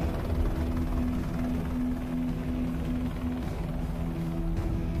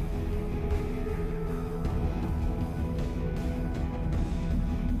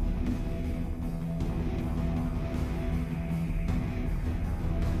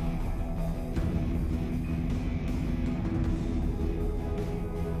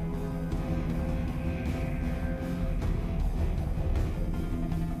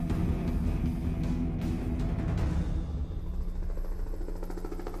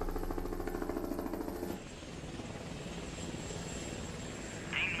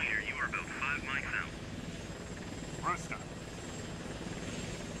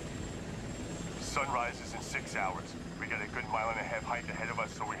 Sunrise is in 6 hours. We got a good 1.5 mile hike ahead of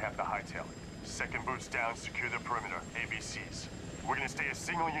us, so we have to hightail it. Second boots down, secure the perimeter. ABCs. We're gonna stay a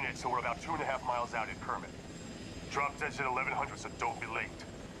single unit, so we're about 2.5 miles out in Kermit. Drop dead's at 1100, so don't be late.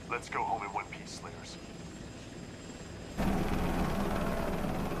 Let's go home in one piece, Slayers.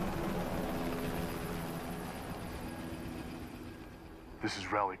 This is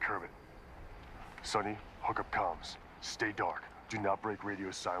Rally Kermit. Sonny, hook up comms. Stay dark. Do not break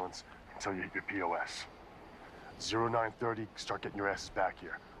radio silence until you hit your POS. 0930, start getting your asses back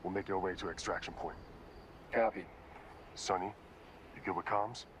here. We'll make our way to extraction point. Copy. Sonny, you good with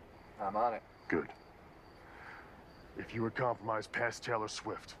comms? I'm on it. Good. If you were compromised, pass Taylor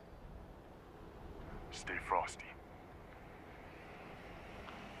Swift. Stay frosty.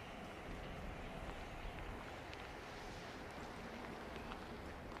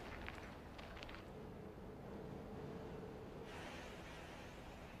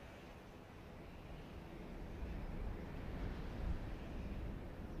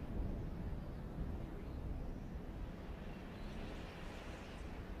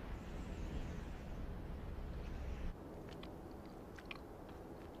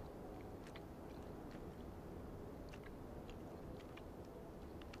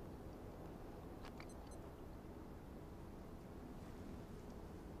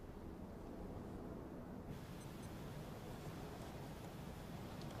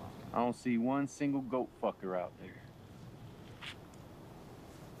 I don't see one single goat fucker out there.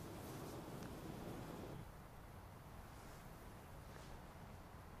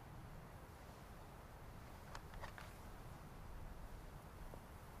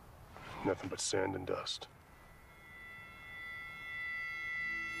 Nothing but sand and dust.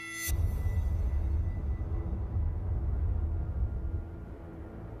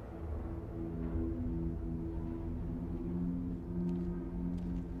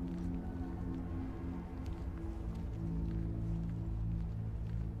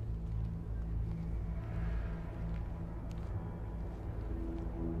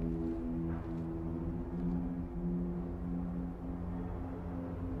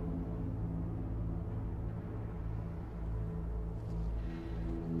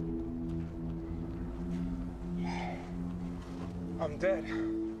 I'm dead.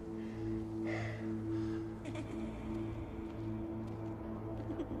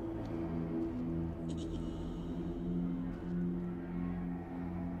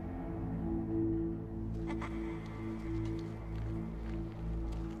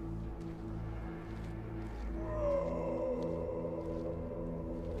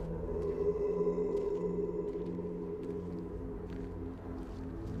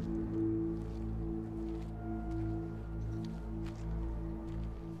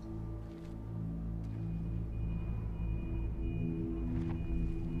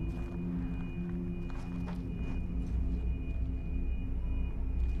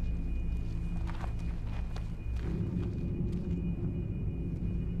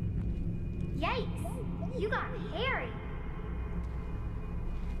 Yikes! You got hairy.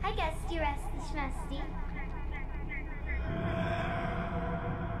 I guess you rest the schmusty.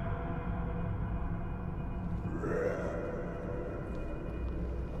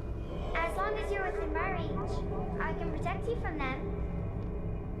 As long as you're within my reach, I can protect you from them.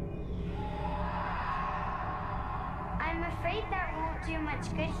 I'm afraid that won't do much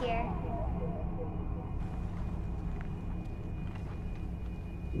good here.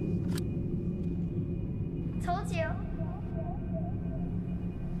 Told you.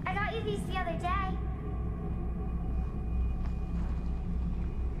 I got you these the other day.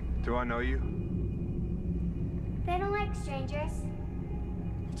 Do I know you? They don't like strangers.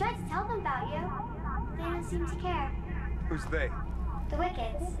 I tried to tell them about you. They don't seem to care. Who's they? The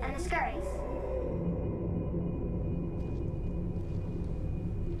Wickeds and the Scurries.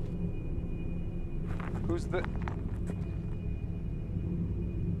 Who's the...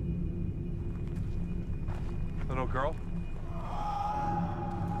 Little girl?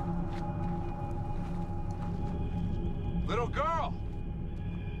 Little girl!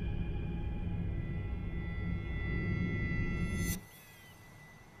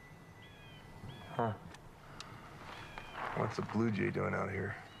 Huh. What's a blue jay doing out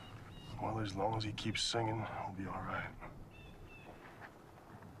here? Well, as long as he keeps singing, we'll be all right.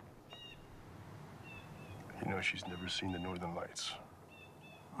 You know, she's never seen the Northern Lights.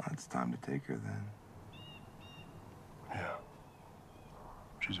 Well, it's time to take her then. Yeah.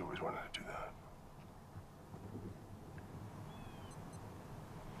 She's always wanted to do that.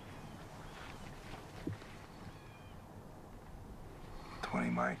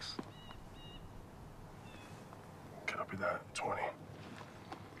 $20 mics. Copy that. 20.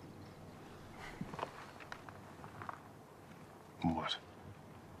 What?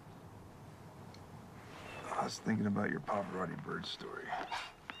 I was thinking about your Pavarotti bird story.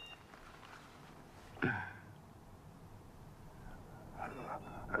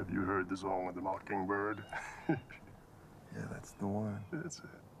 Have you heard the song of the Mockingbird? Yeah, that's the one. That's it.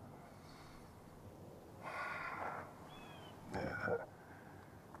 Yeah, that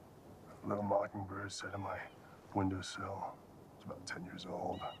little mockingbird sat on my windowsill. It's about 10 years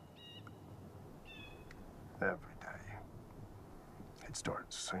old. Every day, he'd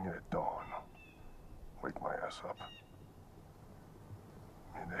start singing at dawn. Wake my ass up.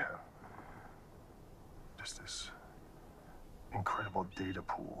 I mean, they have just this incredible data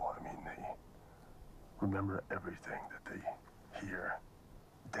pool. I mean, they remember everything that they hear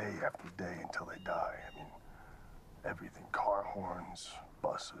day after day until they die. I mean, everything. Car horns,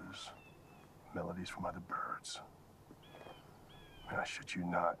 buses, melodies from other birds. I mean, I shit you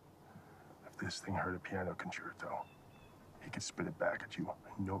not. If this thing heard a piano concerto, he could spit it back at you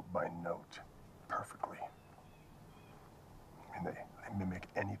note by note, perfectly. I mean, they mimic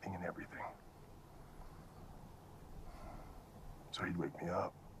anything and everything. So he'd wake me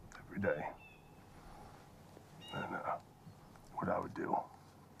up every day. And what I would do,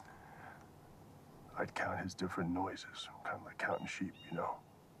 I'd count his different noises, kind of like counting sheep, you know?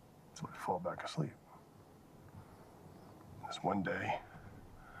 So I'd fall back asleep. This one day,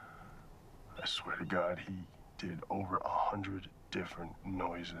 I swear to God, he did over 100 different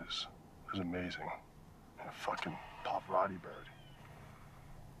noises. It was amazing. And a fucking Pavarotti bird.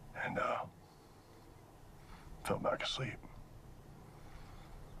 And, fell back asleep.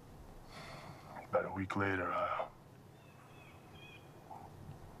 About a week later,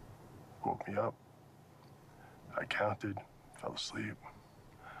 woke me up. I counted, fell asleep.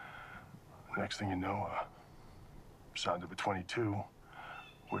 Next thing you know, sound of a 22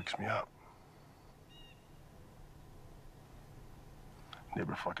 wakes me up.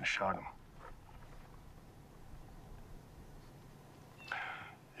 Neighbor fucking shot him.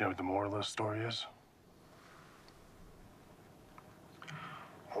 You know what the moral of the story is?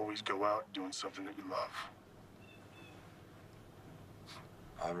 Always go out doing something that you love.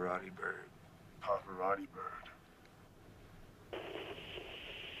 Pavarotti bird. Pavarotti bird.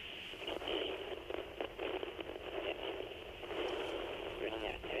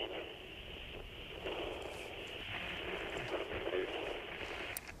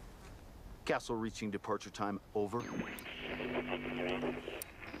 Castle reaching departure time over.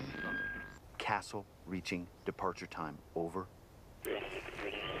 Castle reaching departure time over.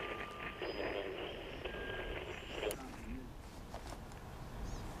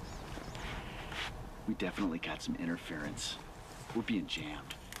 We definitely got some interference. We're being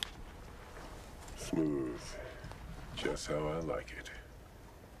jammed. Smooth. Just how I like it.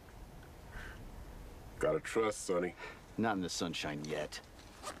 Gotta trust, Sonny. Not in the sunshine yet.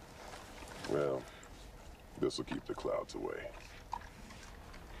 Well, this'll keep the clouds away.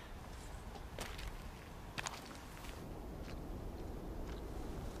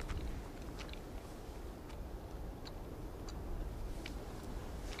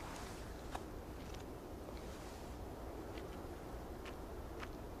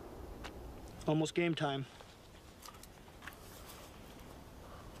 Almost game time.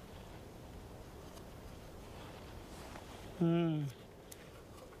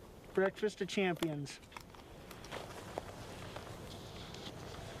 Breakfast of champions.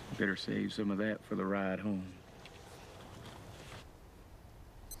 Better save some of that for the ride home.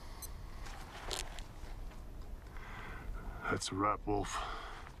 That's a wrap, Wolf.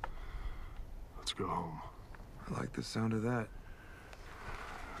 Let's go home. I like the sound of that.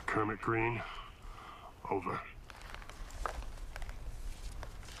 Kermit Green, over.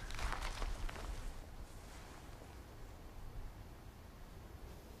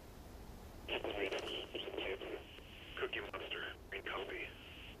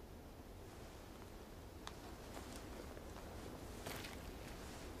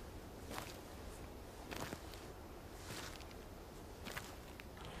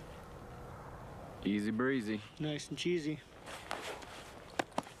 Easy breezy. Nice and cheesy.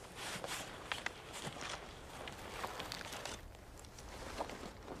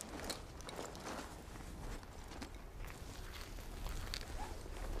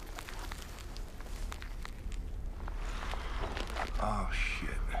 Oh, shit.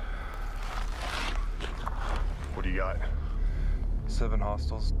 What do you got? 7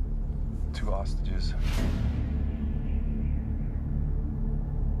 hostiles, 2 hostages.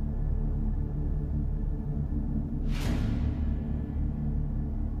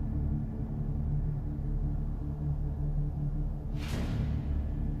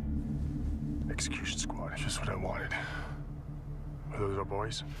 Execution squad, just what I wanted. Are those our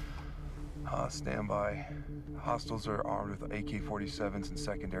boys? Stand by. Hostiles are armed with AK-47s and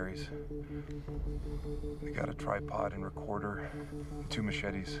secondaries. They got a tripod and recorder, and 2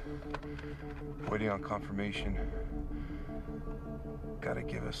 machetes. Waiting on confirmation. Gotta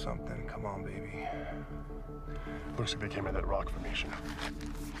give us something. Come on, baby. Looks like they came in that rock formation.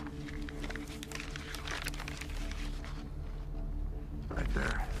 Right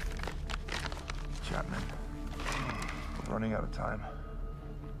there. Chapman. We're running out of time.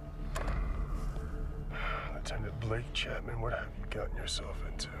 Lieutenant Blake Chapman, what have you gotten yourself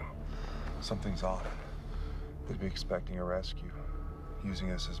into? Something's off. They'd be expecting a rescue.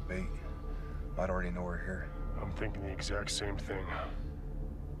 Using us as bait. Might already know we're here. I'm thinking the exact same thing.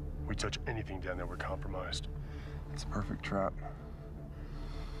 We touch anything down there, we're compromised. It's a perfect trap.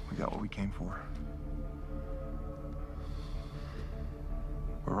 We got what we came for.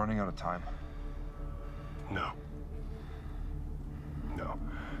 We're running out of time. No. No.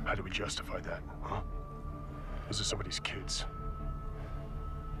 How do we justify that, huh? Those are somebody's kids.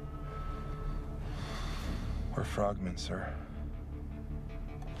 We're frogmen, sir.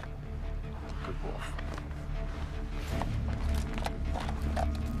 Good wolf.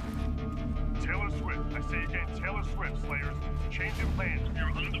 Taylor Swift. I say again, Taylor Swift, Slayers. Change of plans. We are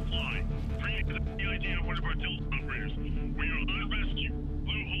on the fly. Bring it to the PID of one of our Delta operators. We are on rescue.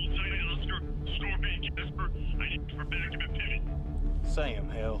 Blue, hold tight at Oscar. Scorpion, Casper. I need you for backup and pivot. Sam,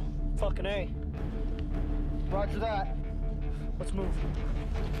 hell. Fucking A. Roger that. Let's move.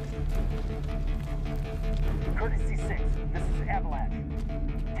 Courtesy 6, this is Avalanche.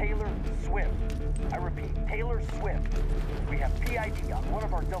 Taylor Swift. I repeat, Taylor Swift. We have PID on one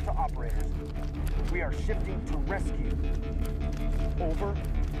of our Delta operators. We are shifting to rescue. Over.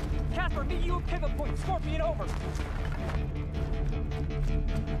 Casper, meet you at pivot point. Scorpion, over.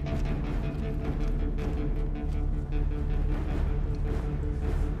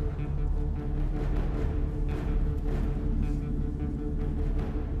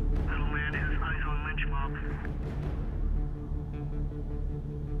 Land has eyes on Lynch Mob.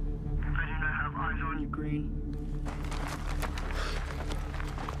 I do not have eyes on you, Green.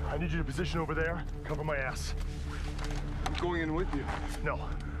 I need you to position over there. Cover my ass. I'm going in with you. No.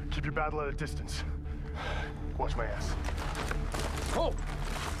 Keep your battle at a distance. Watch my ass. Oh!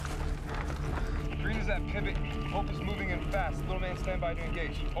 Green is at pivot. Hope is moving in fast. Little man, stand by to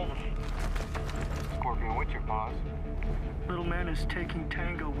engage. Over. Scorpion, what's your pause? Little man is taking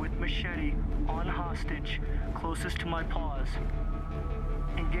Tango with machete on hostage, closest to my paws.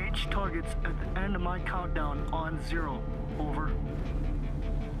 Engage targets at the end of my countdown on 0. Over.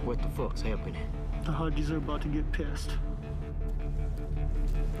 What the fuck's happening? The Hudgies are about to get pissed.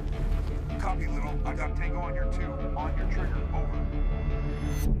 Copy, Little. I got Tango on your 2. On your trigger. Over.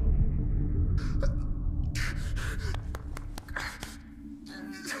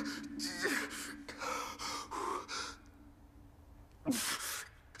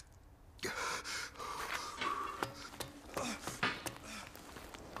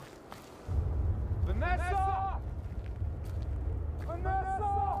 Vanessa!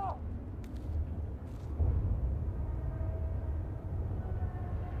 Vanessa!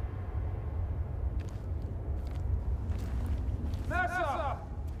 Vanessa!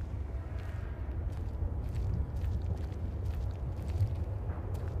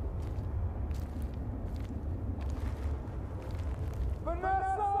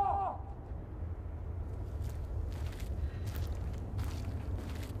 Vanessa!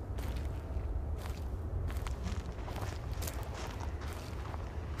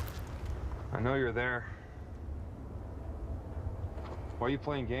 I know you're there. Why are you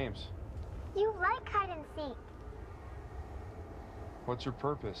playing games? You like hide and seek. What's your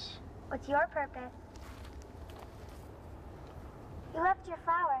purpose? What's your purpose? You left your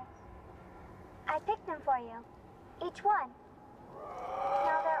flowers. I picked them for you. Each one.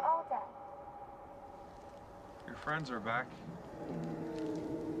 Now they're all dead. Your friends are back.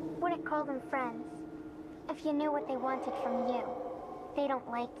 Wouldn't call them friends. If you knew what they wanted from you. They don't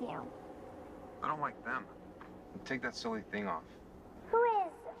like you. I don't like them. Take that silly thing off. Who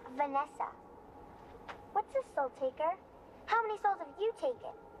is Vanessa? What's a soul taker? How many souls have you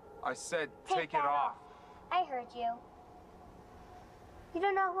taken? I said Take it that off. I heard you. You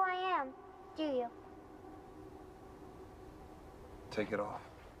don't know who I am, do you? Take it off.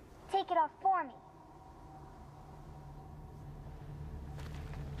 Take it off for me.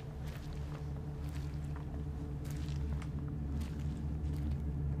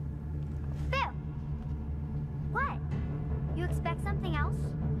 Phil! What? You expect something else?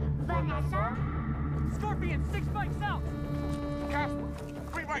 Vanessa? Scorpion, 6 mics out! Casper,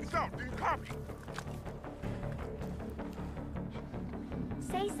 3 mics out. Do you copy?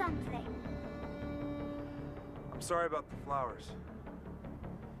 Say something. I'm sorry about the flowers.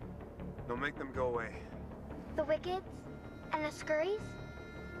 Don't make them go away. The Wickeds and the Scurries?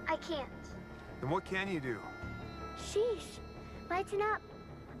 I can't. Then what can you do? Sheesh. Lighten up.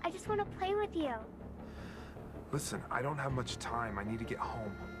 I just want to play with you. Listen, I don't have much time. I need to get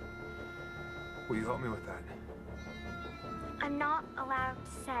home. Will you help me with that? I'm not allowed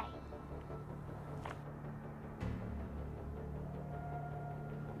to say.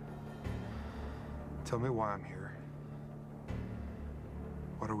 Tell me why I'm here.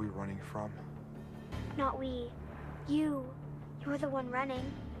 What are we running from? Not we. You. You're the one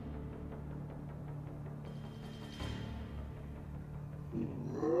running.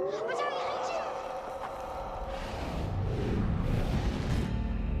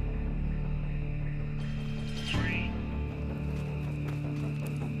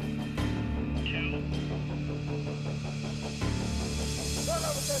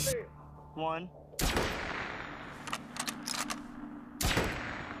 One.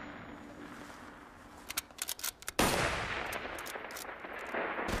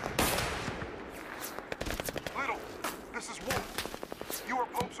 Little, this is Wolf. You are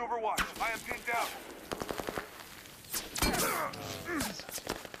Pope's Overwatch. I am pinned down.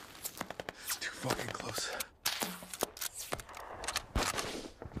 Too fucking close.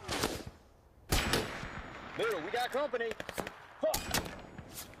 Blue, we got company.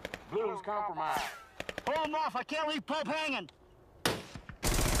 Blue's compromised. Hold him off. I can't leave Pope hanging.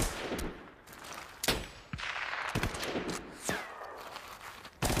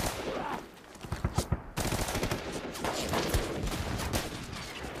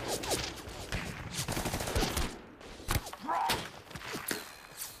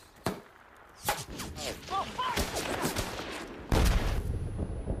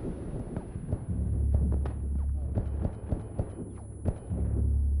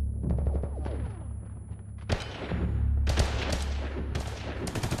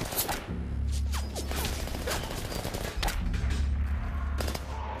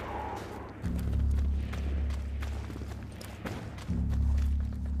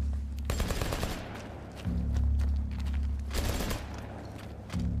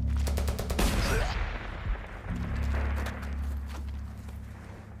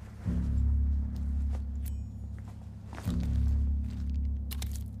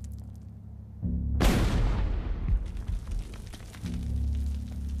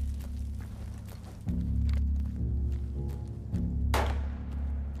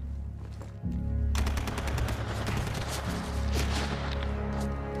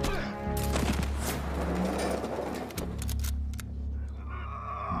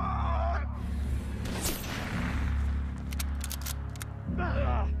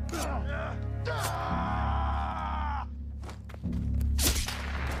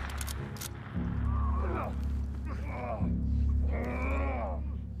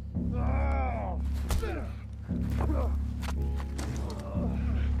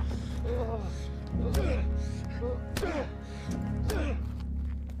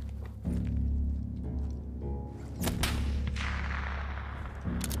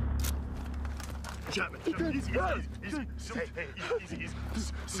 Chapman, easy. Hey, easy.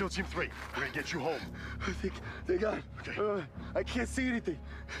 SEAL Team 3, we're gonna get you home. I think they got it. Okay. I can't see anything.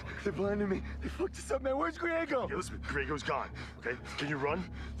 They blinded me. They fucked us up, man. Where's Griego? Okay, listen, Griego's gone. Okay, can you run?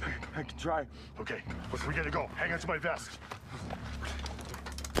 I can try. Okay, listen, we gotta go. Hang on to my vest.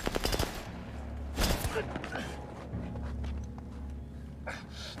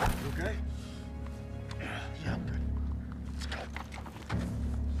 You okay? Yeah, I'm good. Let's go.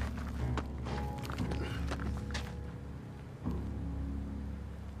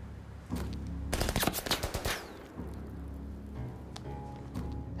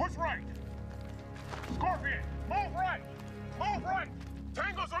 Push right. Scorpion, move right. Move right.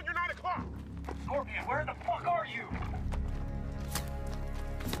 Tango's on your 9 o'clock. Scorpion, where the fuck are you?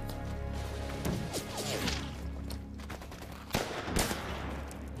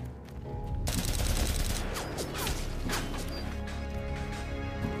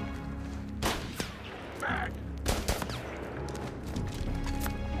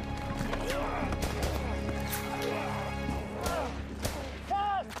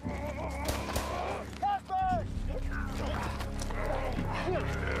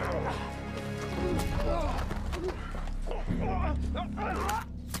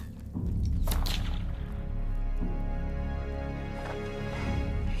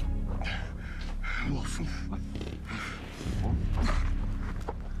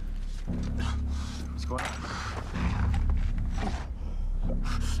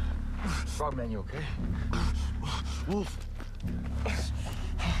 Frogman, you okay? Wolf! This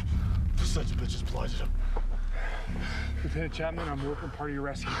son of a bitch has blinded him. Lieutenant Chapman, I'm working part of your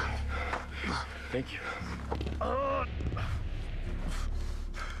rescue. Thank you.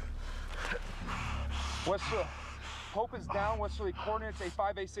 Westerly, Pope is down. Westerly coordinates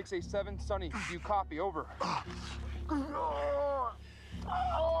A5, A6, A7. Sonny, do you copy? Over.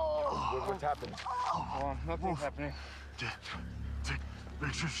 What's happening? Oh, nothing's happening.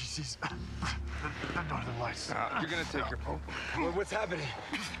 Make sure she sees the northern lights. You're gonna take her, Pope. What's happening?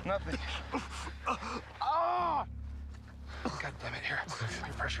 Nothing. God damn it, here.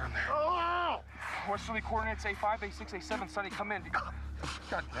 Put pressure on there. Westerly coordinates A5, A6, A7. Sonny, come in.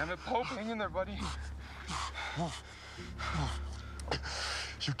 God damn it, Pope. Hang in there, buddy. You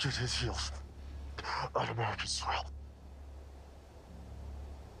get his heels on American soil.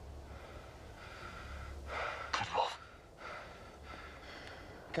 Good Wolf.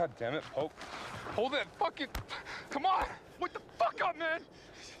 God damn it, Pope. Hold that fucking... Come on! Wake the fuck up, man!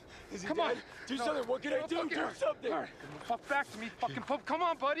 Is he Come dead? on! Do something. What can I do? Do something. All right. Fuck back to me, fucking Pope. Come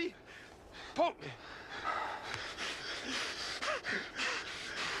on, buddy. Pope.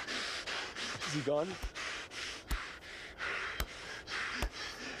 Is he gone?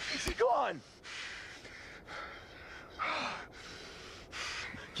 Is he gone?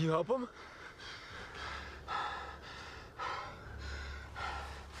 Can you help him?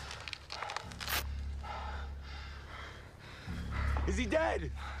 Is he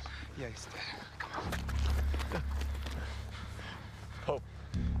dead? Yeah, he's dead. Come on. Pope.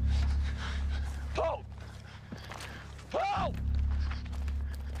 Pope! Pope!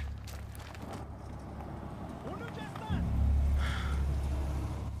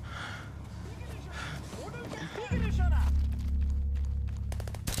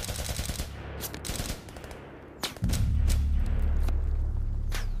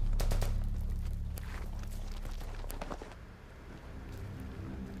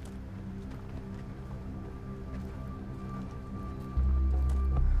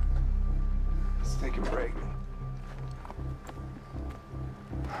 Let's take a break.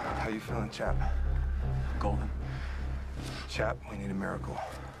 How you feeling, Chap? Golden. Chap, we need a miracle.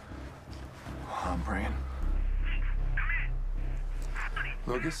 I'm praying.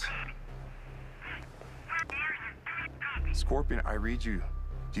 Lucas? Scorpion, I read you.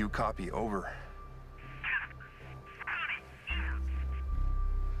 Do you copy? Over.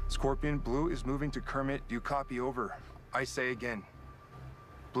 Scorpion, Blue is moving to Kermit. Do you copy? Over. I say again.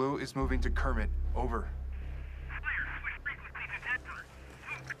 Blue is moving to Kermit. Over.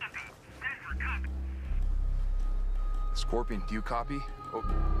 Scorpion, do you copy? Oh.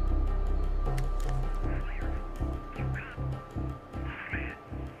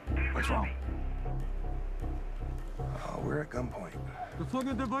 What's wrong? We're at gunpoint.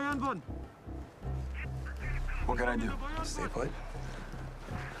 What can I do? Stay put.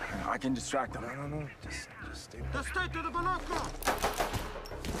 I can distract them. No. Just stay put.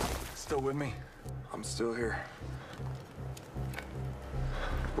 Still with me? I'm still here.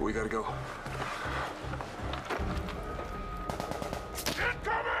 But we gotta go.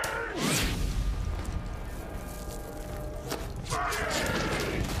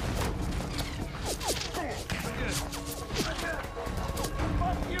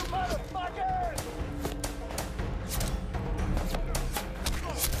 Fuck you, motherfucker!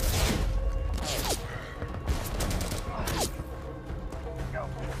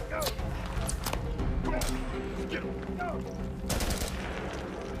 Go! Come on! Get him! Go!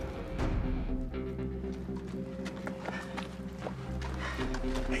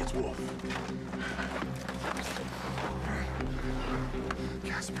 Hey, it's Wolf.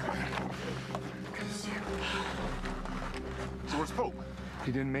 Casper, man. Good to see you. So where's Pope?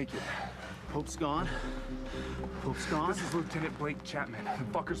 He didn't make it. Pope's gone? Pope's gone? This is Lieutenant Blake Chapman. The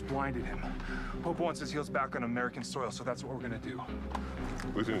fuckers blinded him. Pope wants his heels back on American soil, so that's what we're gonna do.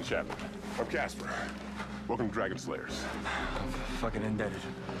 Lieutenant Chapman, I'm Casper. Welcome to Dragon Slayers. Fucking indebted.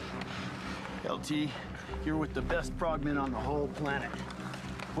 LT, you're with the best frogmen on the whole planet.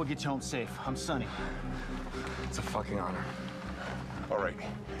 We'll get you home safe. I'm Sonny. It's a fucking honor. All right,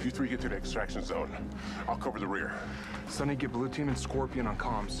 you three get to the extraction zone. I'll cover the rear. Sonny, get Blue Team and Scorpion on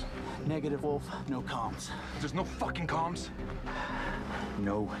comms. Negative, Wolf. No comms. There's no fucking comms?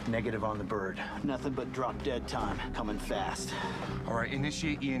 No negative on the bird. Nothing but drop dead time. Coming fast. All right,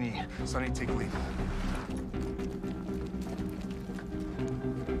 initiate E&E. Sonny, take lead.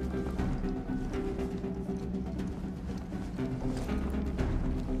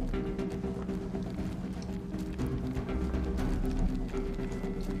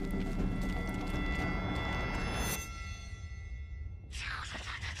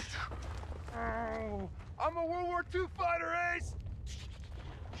 I'm a World War II fighter, Ace!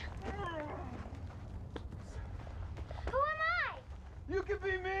 Who am I? You can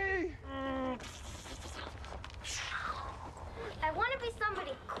be me! I want to be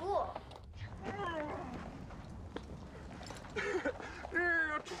somebody cool.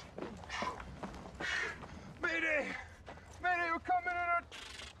 Mayday! Mayday, we're coming in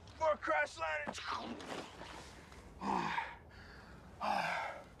for a crash landing.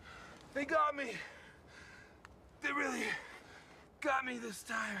 They got me. They really got me this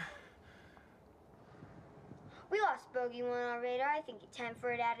time. We lost Bogey 1 on radar. I think it's time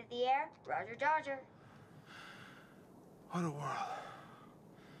for it out of the air. Roger, Dodger. What a world.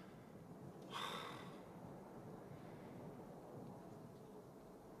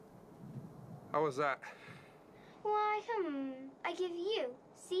 How was that? Why, I give you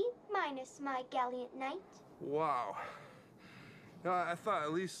C minus, my gallant knight. Wow. No, I thought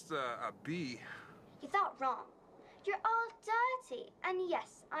at least a B. You thought wrong. You're all dirty. And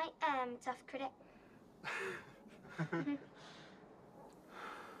yes, I am a tough critic.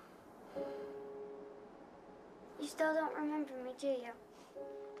 You still don't remember me, do you?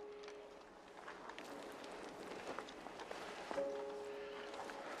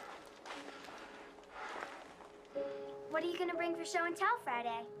 What are you gonna bring for show and tell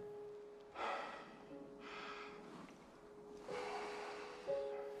Friday?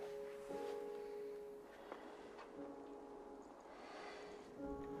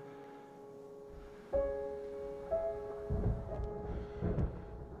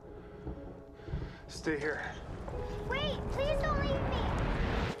 Stay here. Wait, please don't leave me.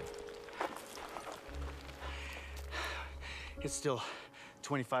 It's still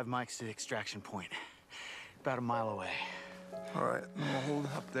 25 mics to the extraction point. About a mile away. All right, then we'll hold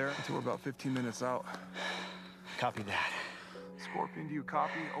up there until we're about 15 minutes out. Copy that. Scorpion, do you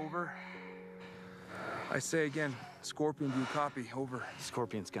copy? Over. I say again, Scorpion, do you copy? Over.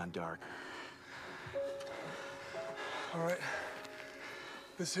 Scorpion's gone dark. All right.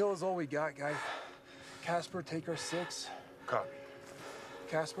 This hill is all we got, guys. Casper, take our 6. Copy.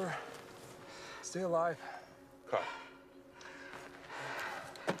 Casper, stay alive. Copy.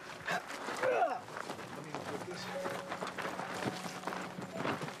 Let me put this.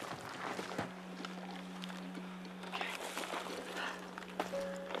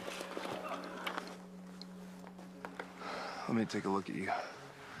 Let me take a look at you.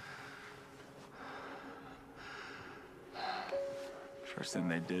 First thing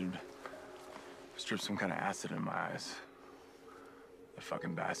they did was drip some kind of acid in my eyes. The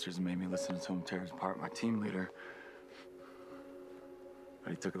fucking bastards made me listen to him tear apart my team leader.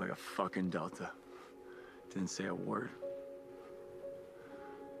 But he took it like a fucking Delta. Didn't say a word.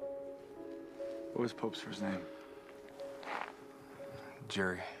 What was Pope's first name?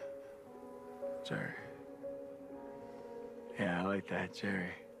 Jerry. Jerry. Yeah, I like that,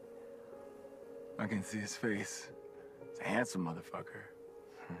 Jerry. I can see his face. He's a handsome motherfucker.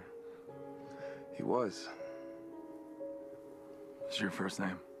 He was. What's your first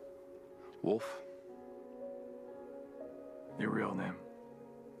name? Wolf. Your real name?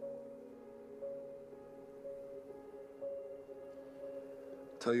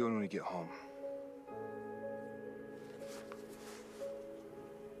 Tell you when we get home.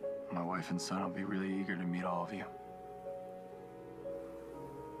 My wife and son will be really eager to meet all of you.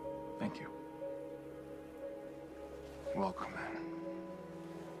 Thank you. Welcome, man.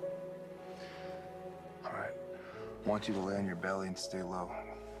 All right. I want you to lay on your belly and stay low.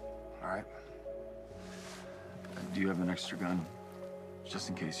 All right? Do you have an extra gun? Just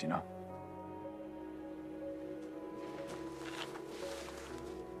in case, you know?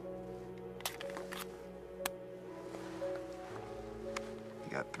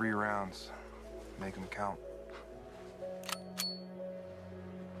 You got 3 rounds. Make them count.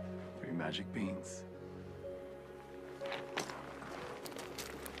 3 magic beans.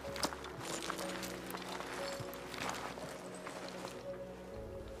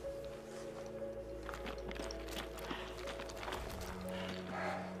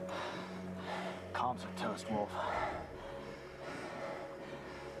 Comms are toast, Wolf.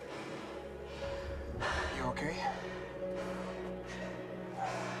 You okay?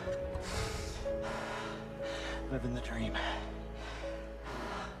 Living the dream.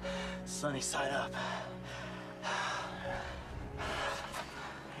 Sunny side up.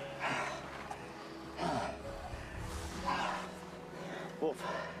 Wolf,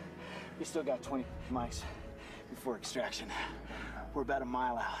 we still got 20 mics before extraction. We're about a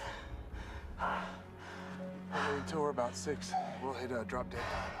mile out. Wait until we're about 6. We'll hit a drop dead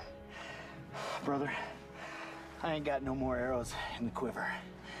time. Brother, I ain't got no more arrows in the quiver.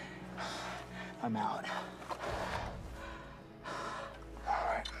 I'm out. All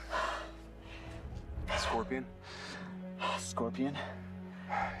right. Scorpion? Scorpion?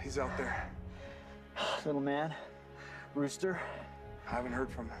 He's out there. Little man? Rooster? I haven't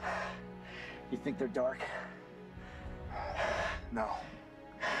heard from him. You think they're dark? No.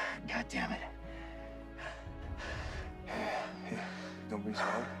 God damn it. Hey, don't be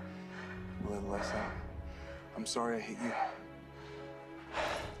sorry. A little less out. I'm sorry I hit you.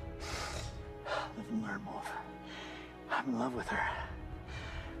 Live and learn, Wolf. I'm in love with her.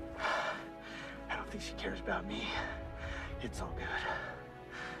 I don't think she cares about me. It's all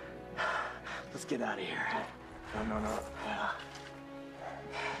good. Let's get out of here. No. Yeah.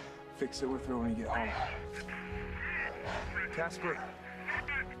 Fix it with her when you get home. Casper.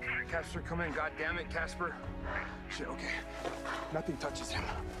 Casper, come in. God damn it, Casper. Shit, okay. Nothing touches him.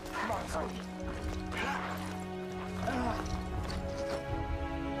 Come on, son.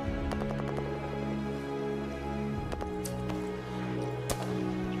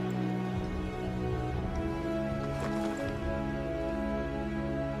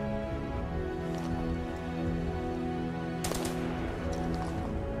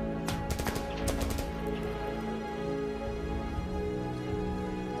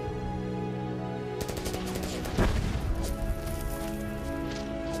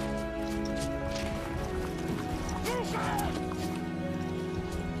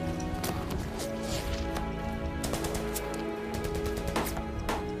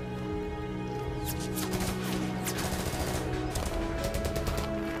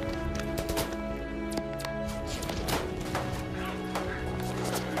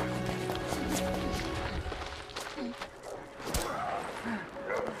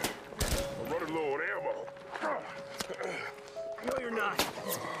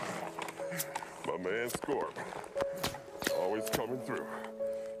 Always coming through.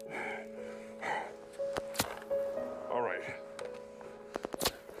 All right.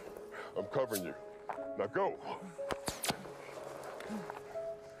 I'm covering you. Now go.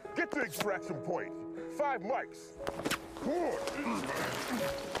 Get to the extraction point. 5 mics. Come on.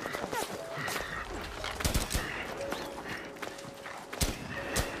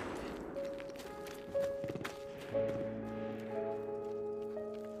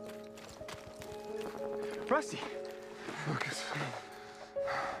 Rusty. Lucas.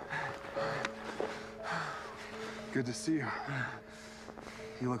 Good to see you.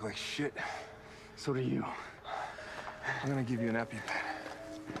 You look like shit. So do you. I'm gonna give you an EpiPen.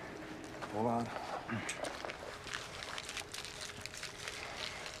 Hold on.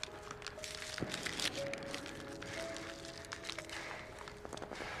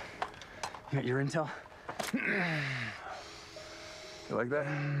 You got your intel? You like that?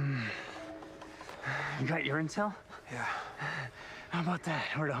 You got your intel? Yeah. How about that?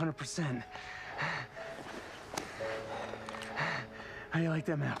 We're at 100%. How do you like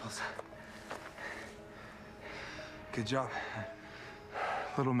them apples? Good job.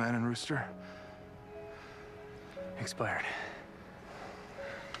 Little man and rooster. Expired.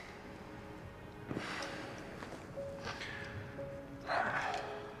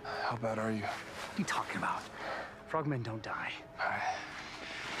 How bad are you? What are you talking about? Frogmen don't die. All right.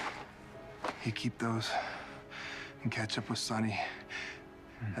 You keep those and catch up with Sonny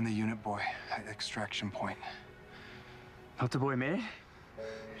and the unit boy at extraction point. Help the boy made it?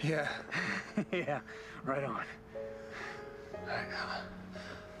 Yeah. Yeah, right on. All right.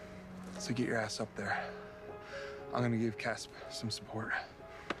 So get your ass up there. I'm gonna give Casper some support.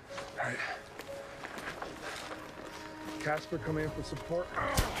 All right. Casper, come in for support.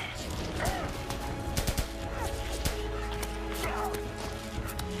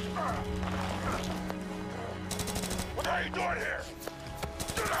 What are you doing here?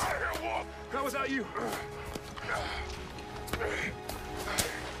 Get out of here, Wolf! How was that you?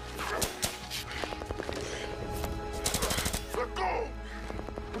 Let go!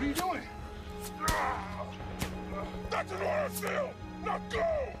 What are you doing? That's an order still! Now go!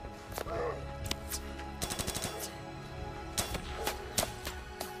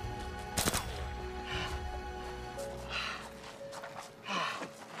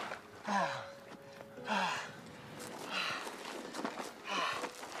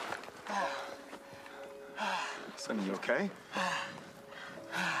 Sonny, you okay?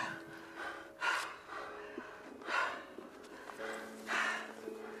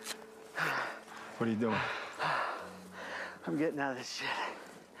 What are you doing? I'm getting out of this shit.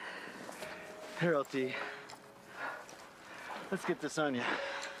 Here, LT. Let's get this on you.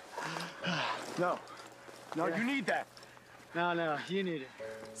 No. No, you need that. No, you need it.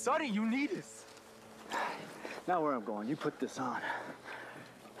 Sonny, you need this. Now where I'm going, you put this on.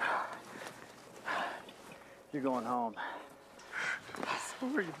 You're going home.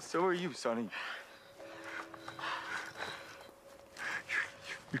 So are you, Sonny.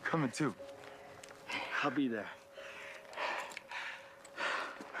 You're coming too. I'll be there.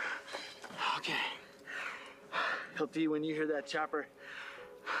 Okay. LT, when you hear that chopper,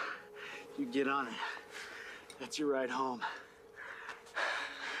 you get on it. That's your ride home.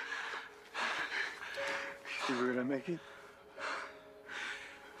 You think we're gonna make it?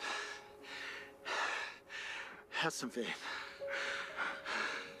 Have some faith.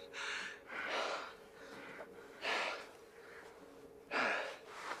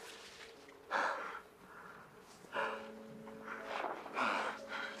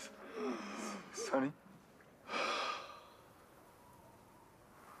 Sonny?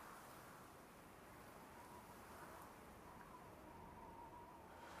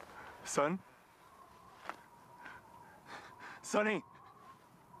 Son? Sonny?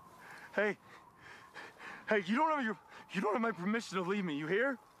 Hey. Hey, you don't have my permission to leave me, you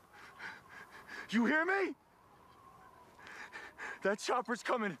hear? You hear me? That chopper's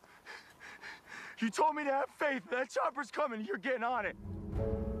coming. You told me to have faith. That chopper's coming. You're getting on it.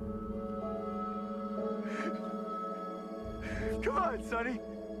 Come on, Sonny.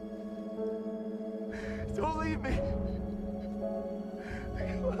 Don't leave me.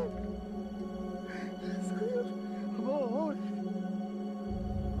 Come on. I'm all alone.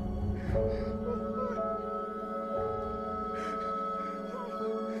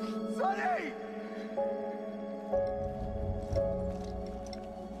 Sonny!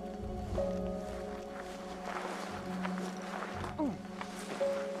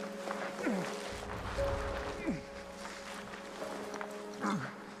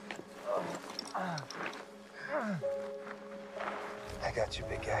 I got you,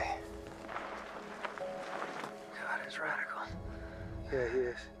 big guy. God, he's radical. Yeah, he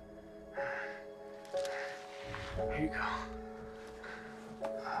is. Here you go.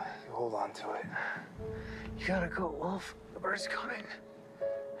 You hold on to it. You gotta go, Wolf. The bird's coming.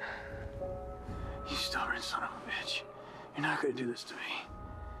 You stubborn son of a bitch. You're not gonna do this to me.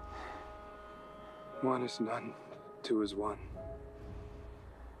 One is none, two is one.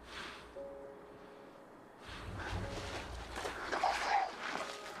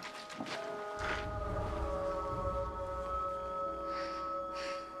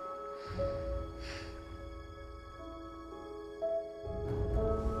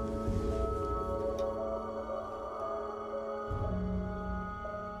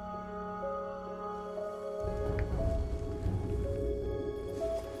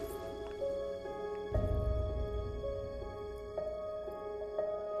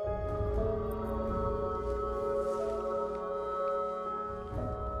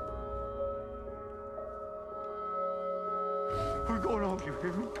 We're going home, you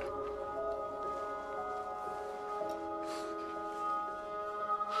hear me?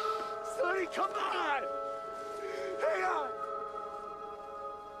 Sonny, come on! Hang on!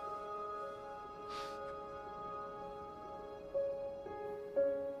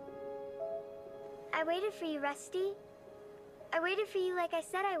 I waited for you, Rusty. I waited for you like I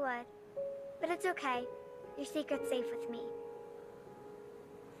said I would. But it's okay. Your secret's safe with me.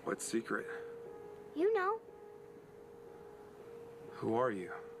 What secret? You know. Who are you?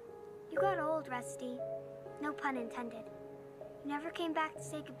 You got old, Rusty. No pun intended. You never came back to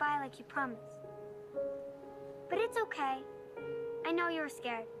say goodbye like you promised. But it's okay. I know you were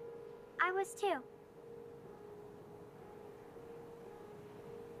scared. I was too.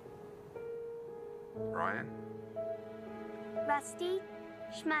 Ryan? Rusty,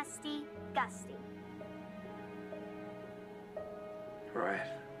 Schmusty, Gusty. Right.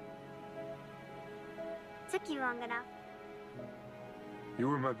 Took you long enough. You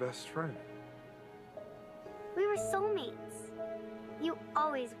were my best friend. We were soulmates. You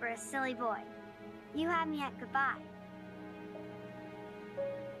always were a silly boy. You had me at goodbye.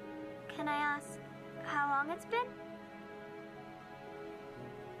 Can I ask how long it's been?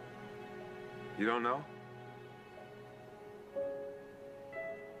 You don't know?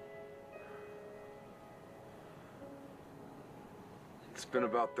 It's been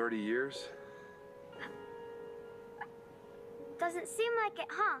about 30 years. Doesn't seem like it,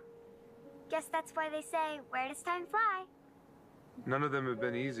 huh? Guess that's why they say, where does time fly? None of them have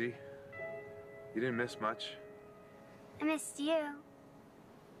been easy. You didn't miss much. I missed you.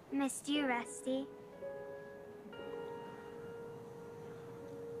 I missed you, Rusty.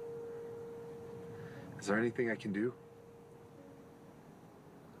 Is there anything I can do?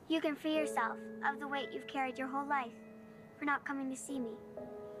 You can free yourself of the weight you've carried your whole life for not coming to see me.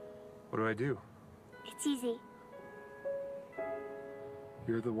 What do I do? It's easy.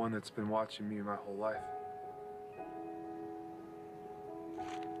 You're the one that's been watching me my whole life.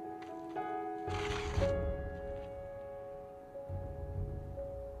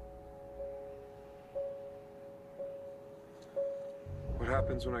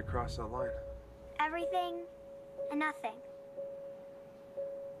 happens when I cross that line? Everything and nothing.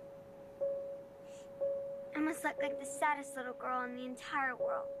 I must look like the saddest little girl in the entire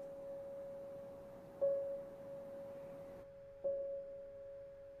world.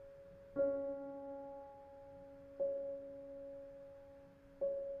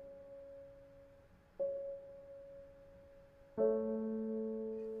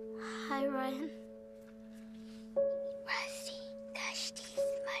 Hi, Ryan. Rusty, gusty,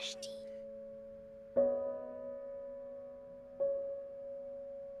 smusty.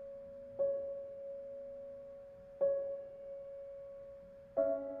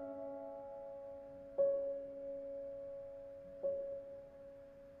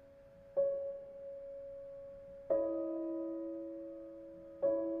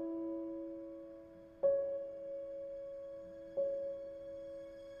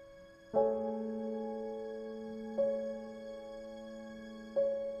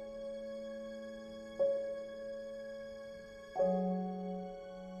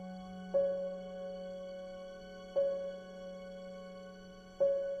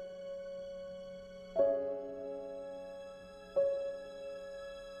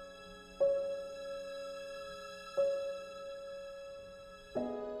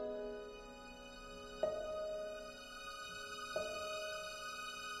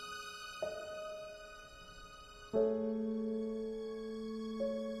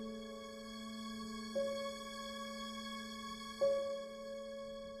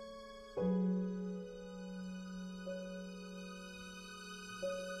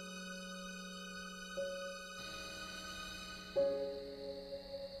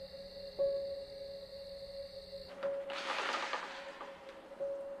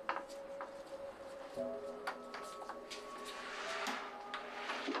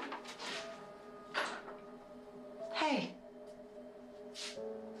 Hey.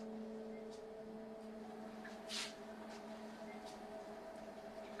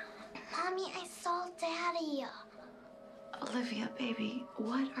 Mommy, I saw Daddy. Olivia, baby,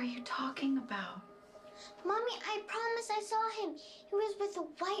 what are you talking about? Mommy, I promise I saw him. He was with a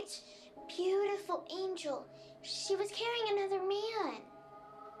white, beautiful angel. She was carrying another man.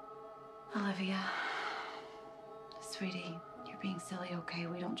 Olivia, sweetie, you're being silly, okay?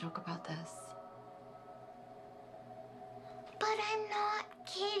 We don't joke about this. But I'm not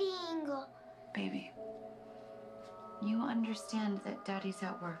kidding. Baby, you understand that Daddy's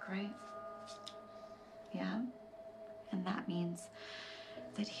at work, right? Yeah? And that means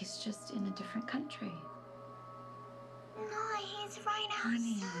that he's just in a different country. No, he's right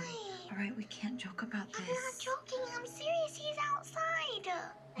Honey, outside. all right, we can't joke about this. I'm not joking. I'm serious. He's outside.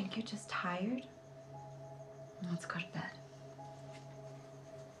 I think you're just tired. Let's go to bed.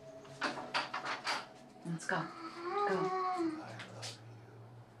 Let's go. Go.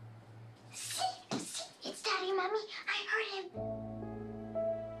 See, it's Daddy, Mommy. I heard him.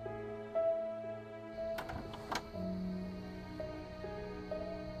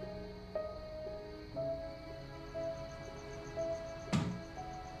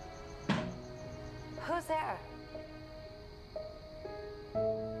 Who's there?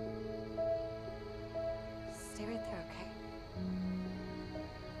 Stay right there, okay?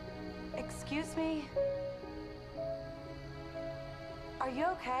 Excuse me? Are you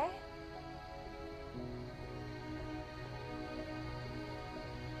okay?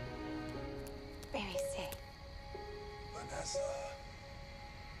 Baby, stay. Vanessa.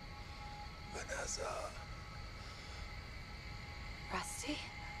 Vanessa. Rusty?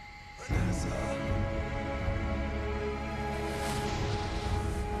 Vanessa.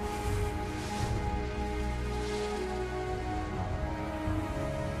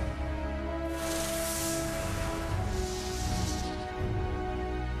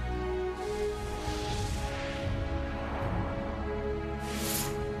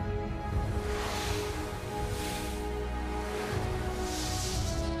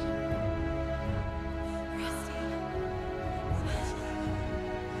 Rusty?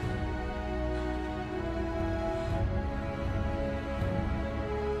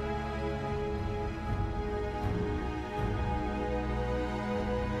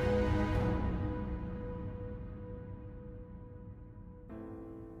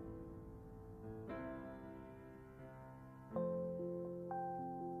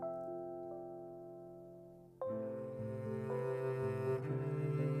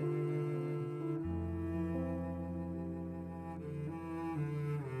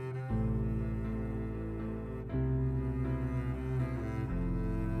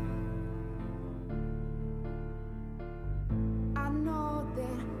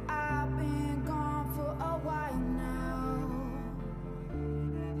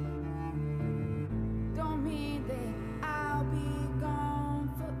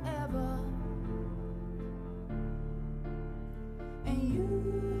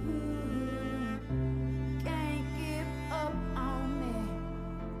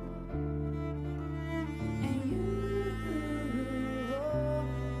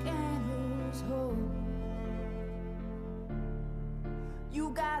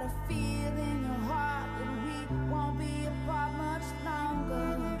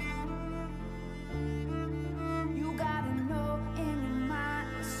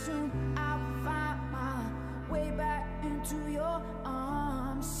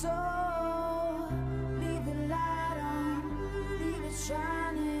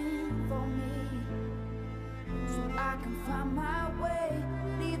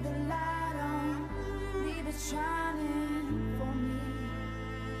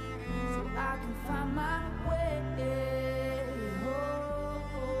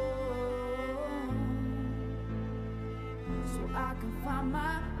 can find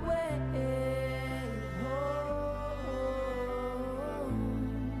my way home.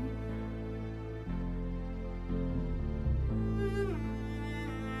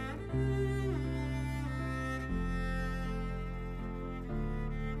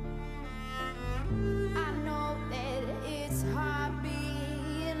 I know that it's hard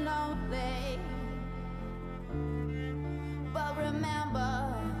being lonely, but remember,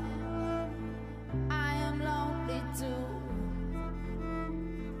 I am lonely too.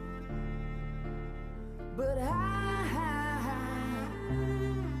 But I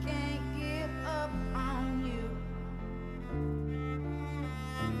can't give up on you,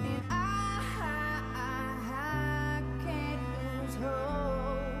 and I can't lose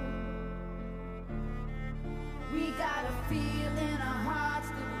hope. We got a feel in our hearts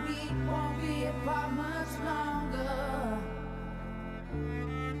that we won't be apart much longer.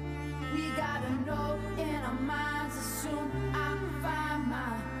 We got a note in our minds that soon I'll find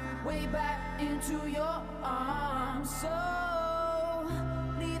my way back into your arms. So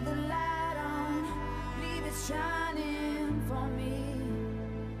leave the light on, leave it shining for me,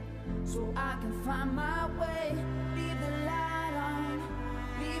 so I can find my way. Leave the light on,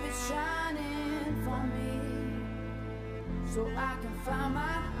 leave it shining for me, so I can find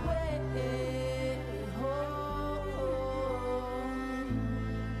my way home,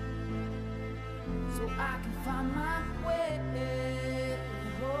 so I can find my way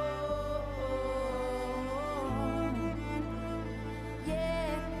home.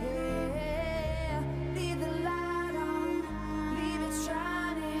 Yeah, leave the light on, leave it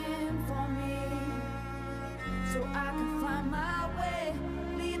shining for me, so I can find my way.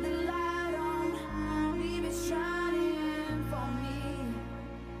 Leave the light on, leave it shining for me,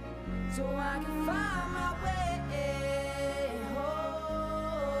 so I can find my way home,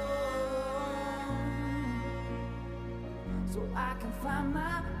 so I can find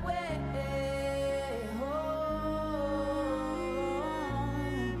my way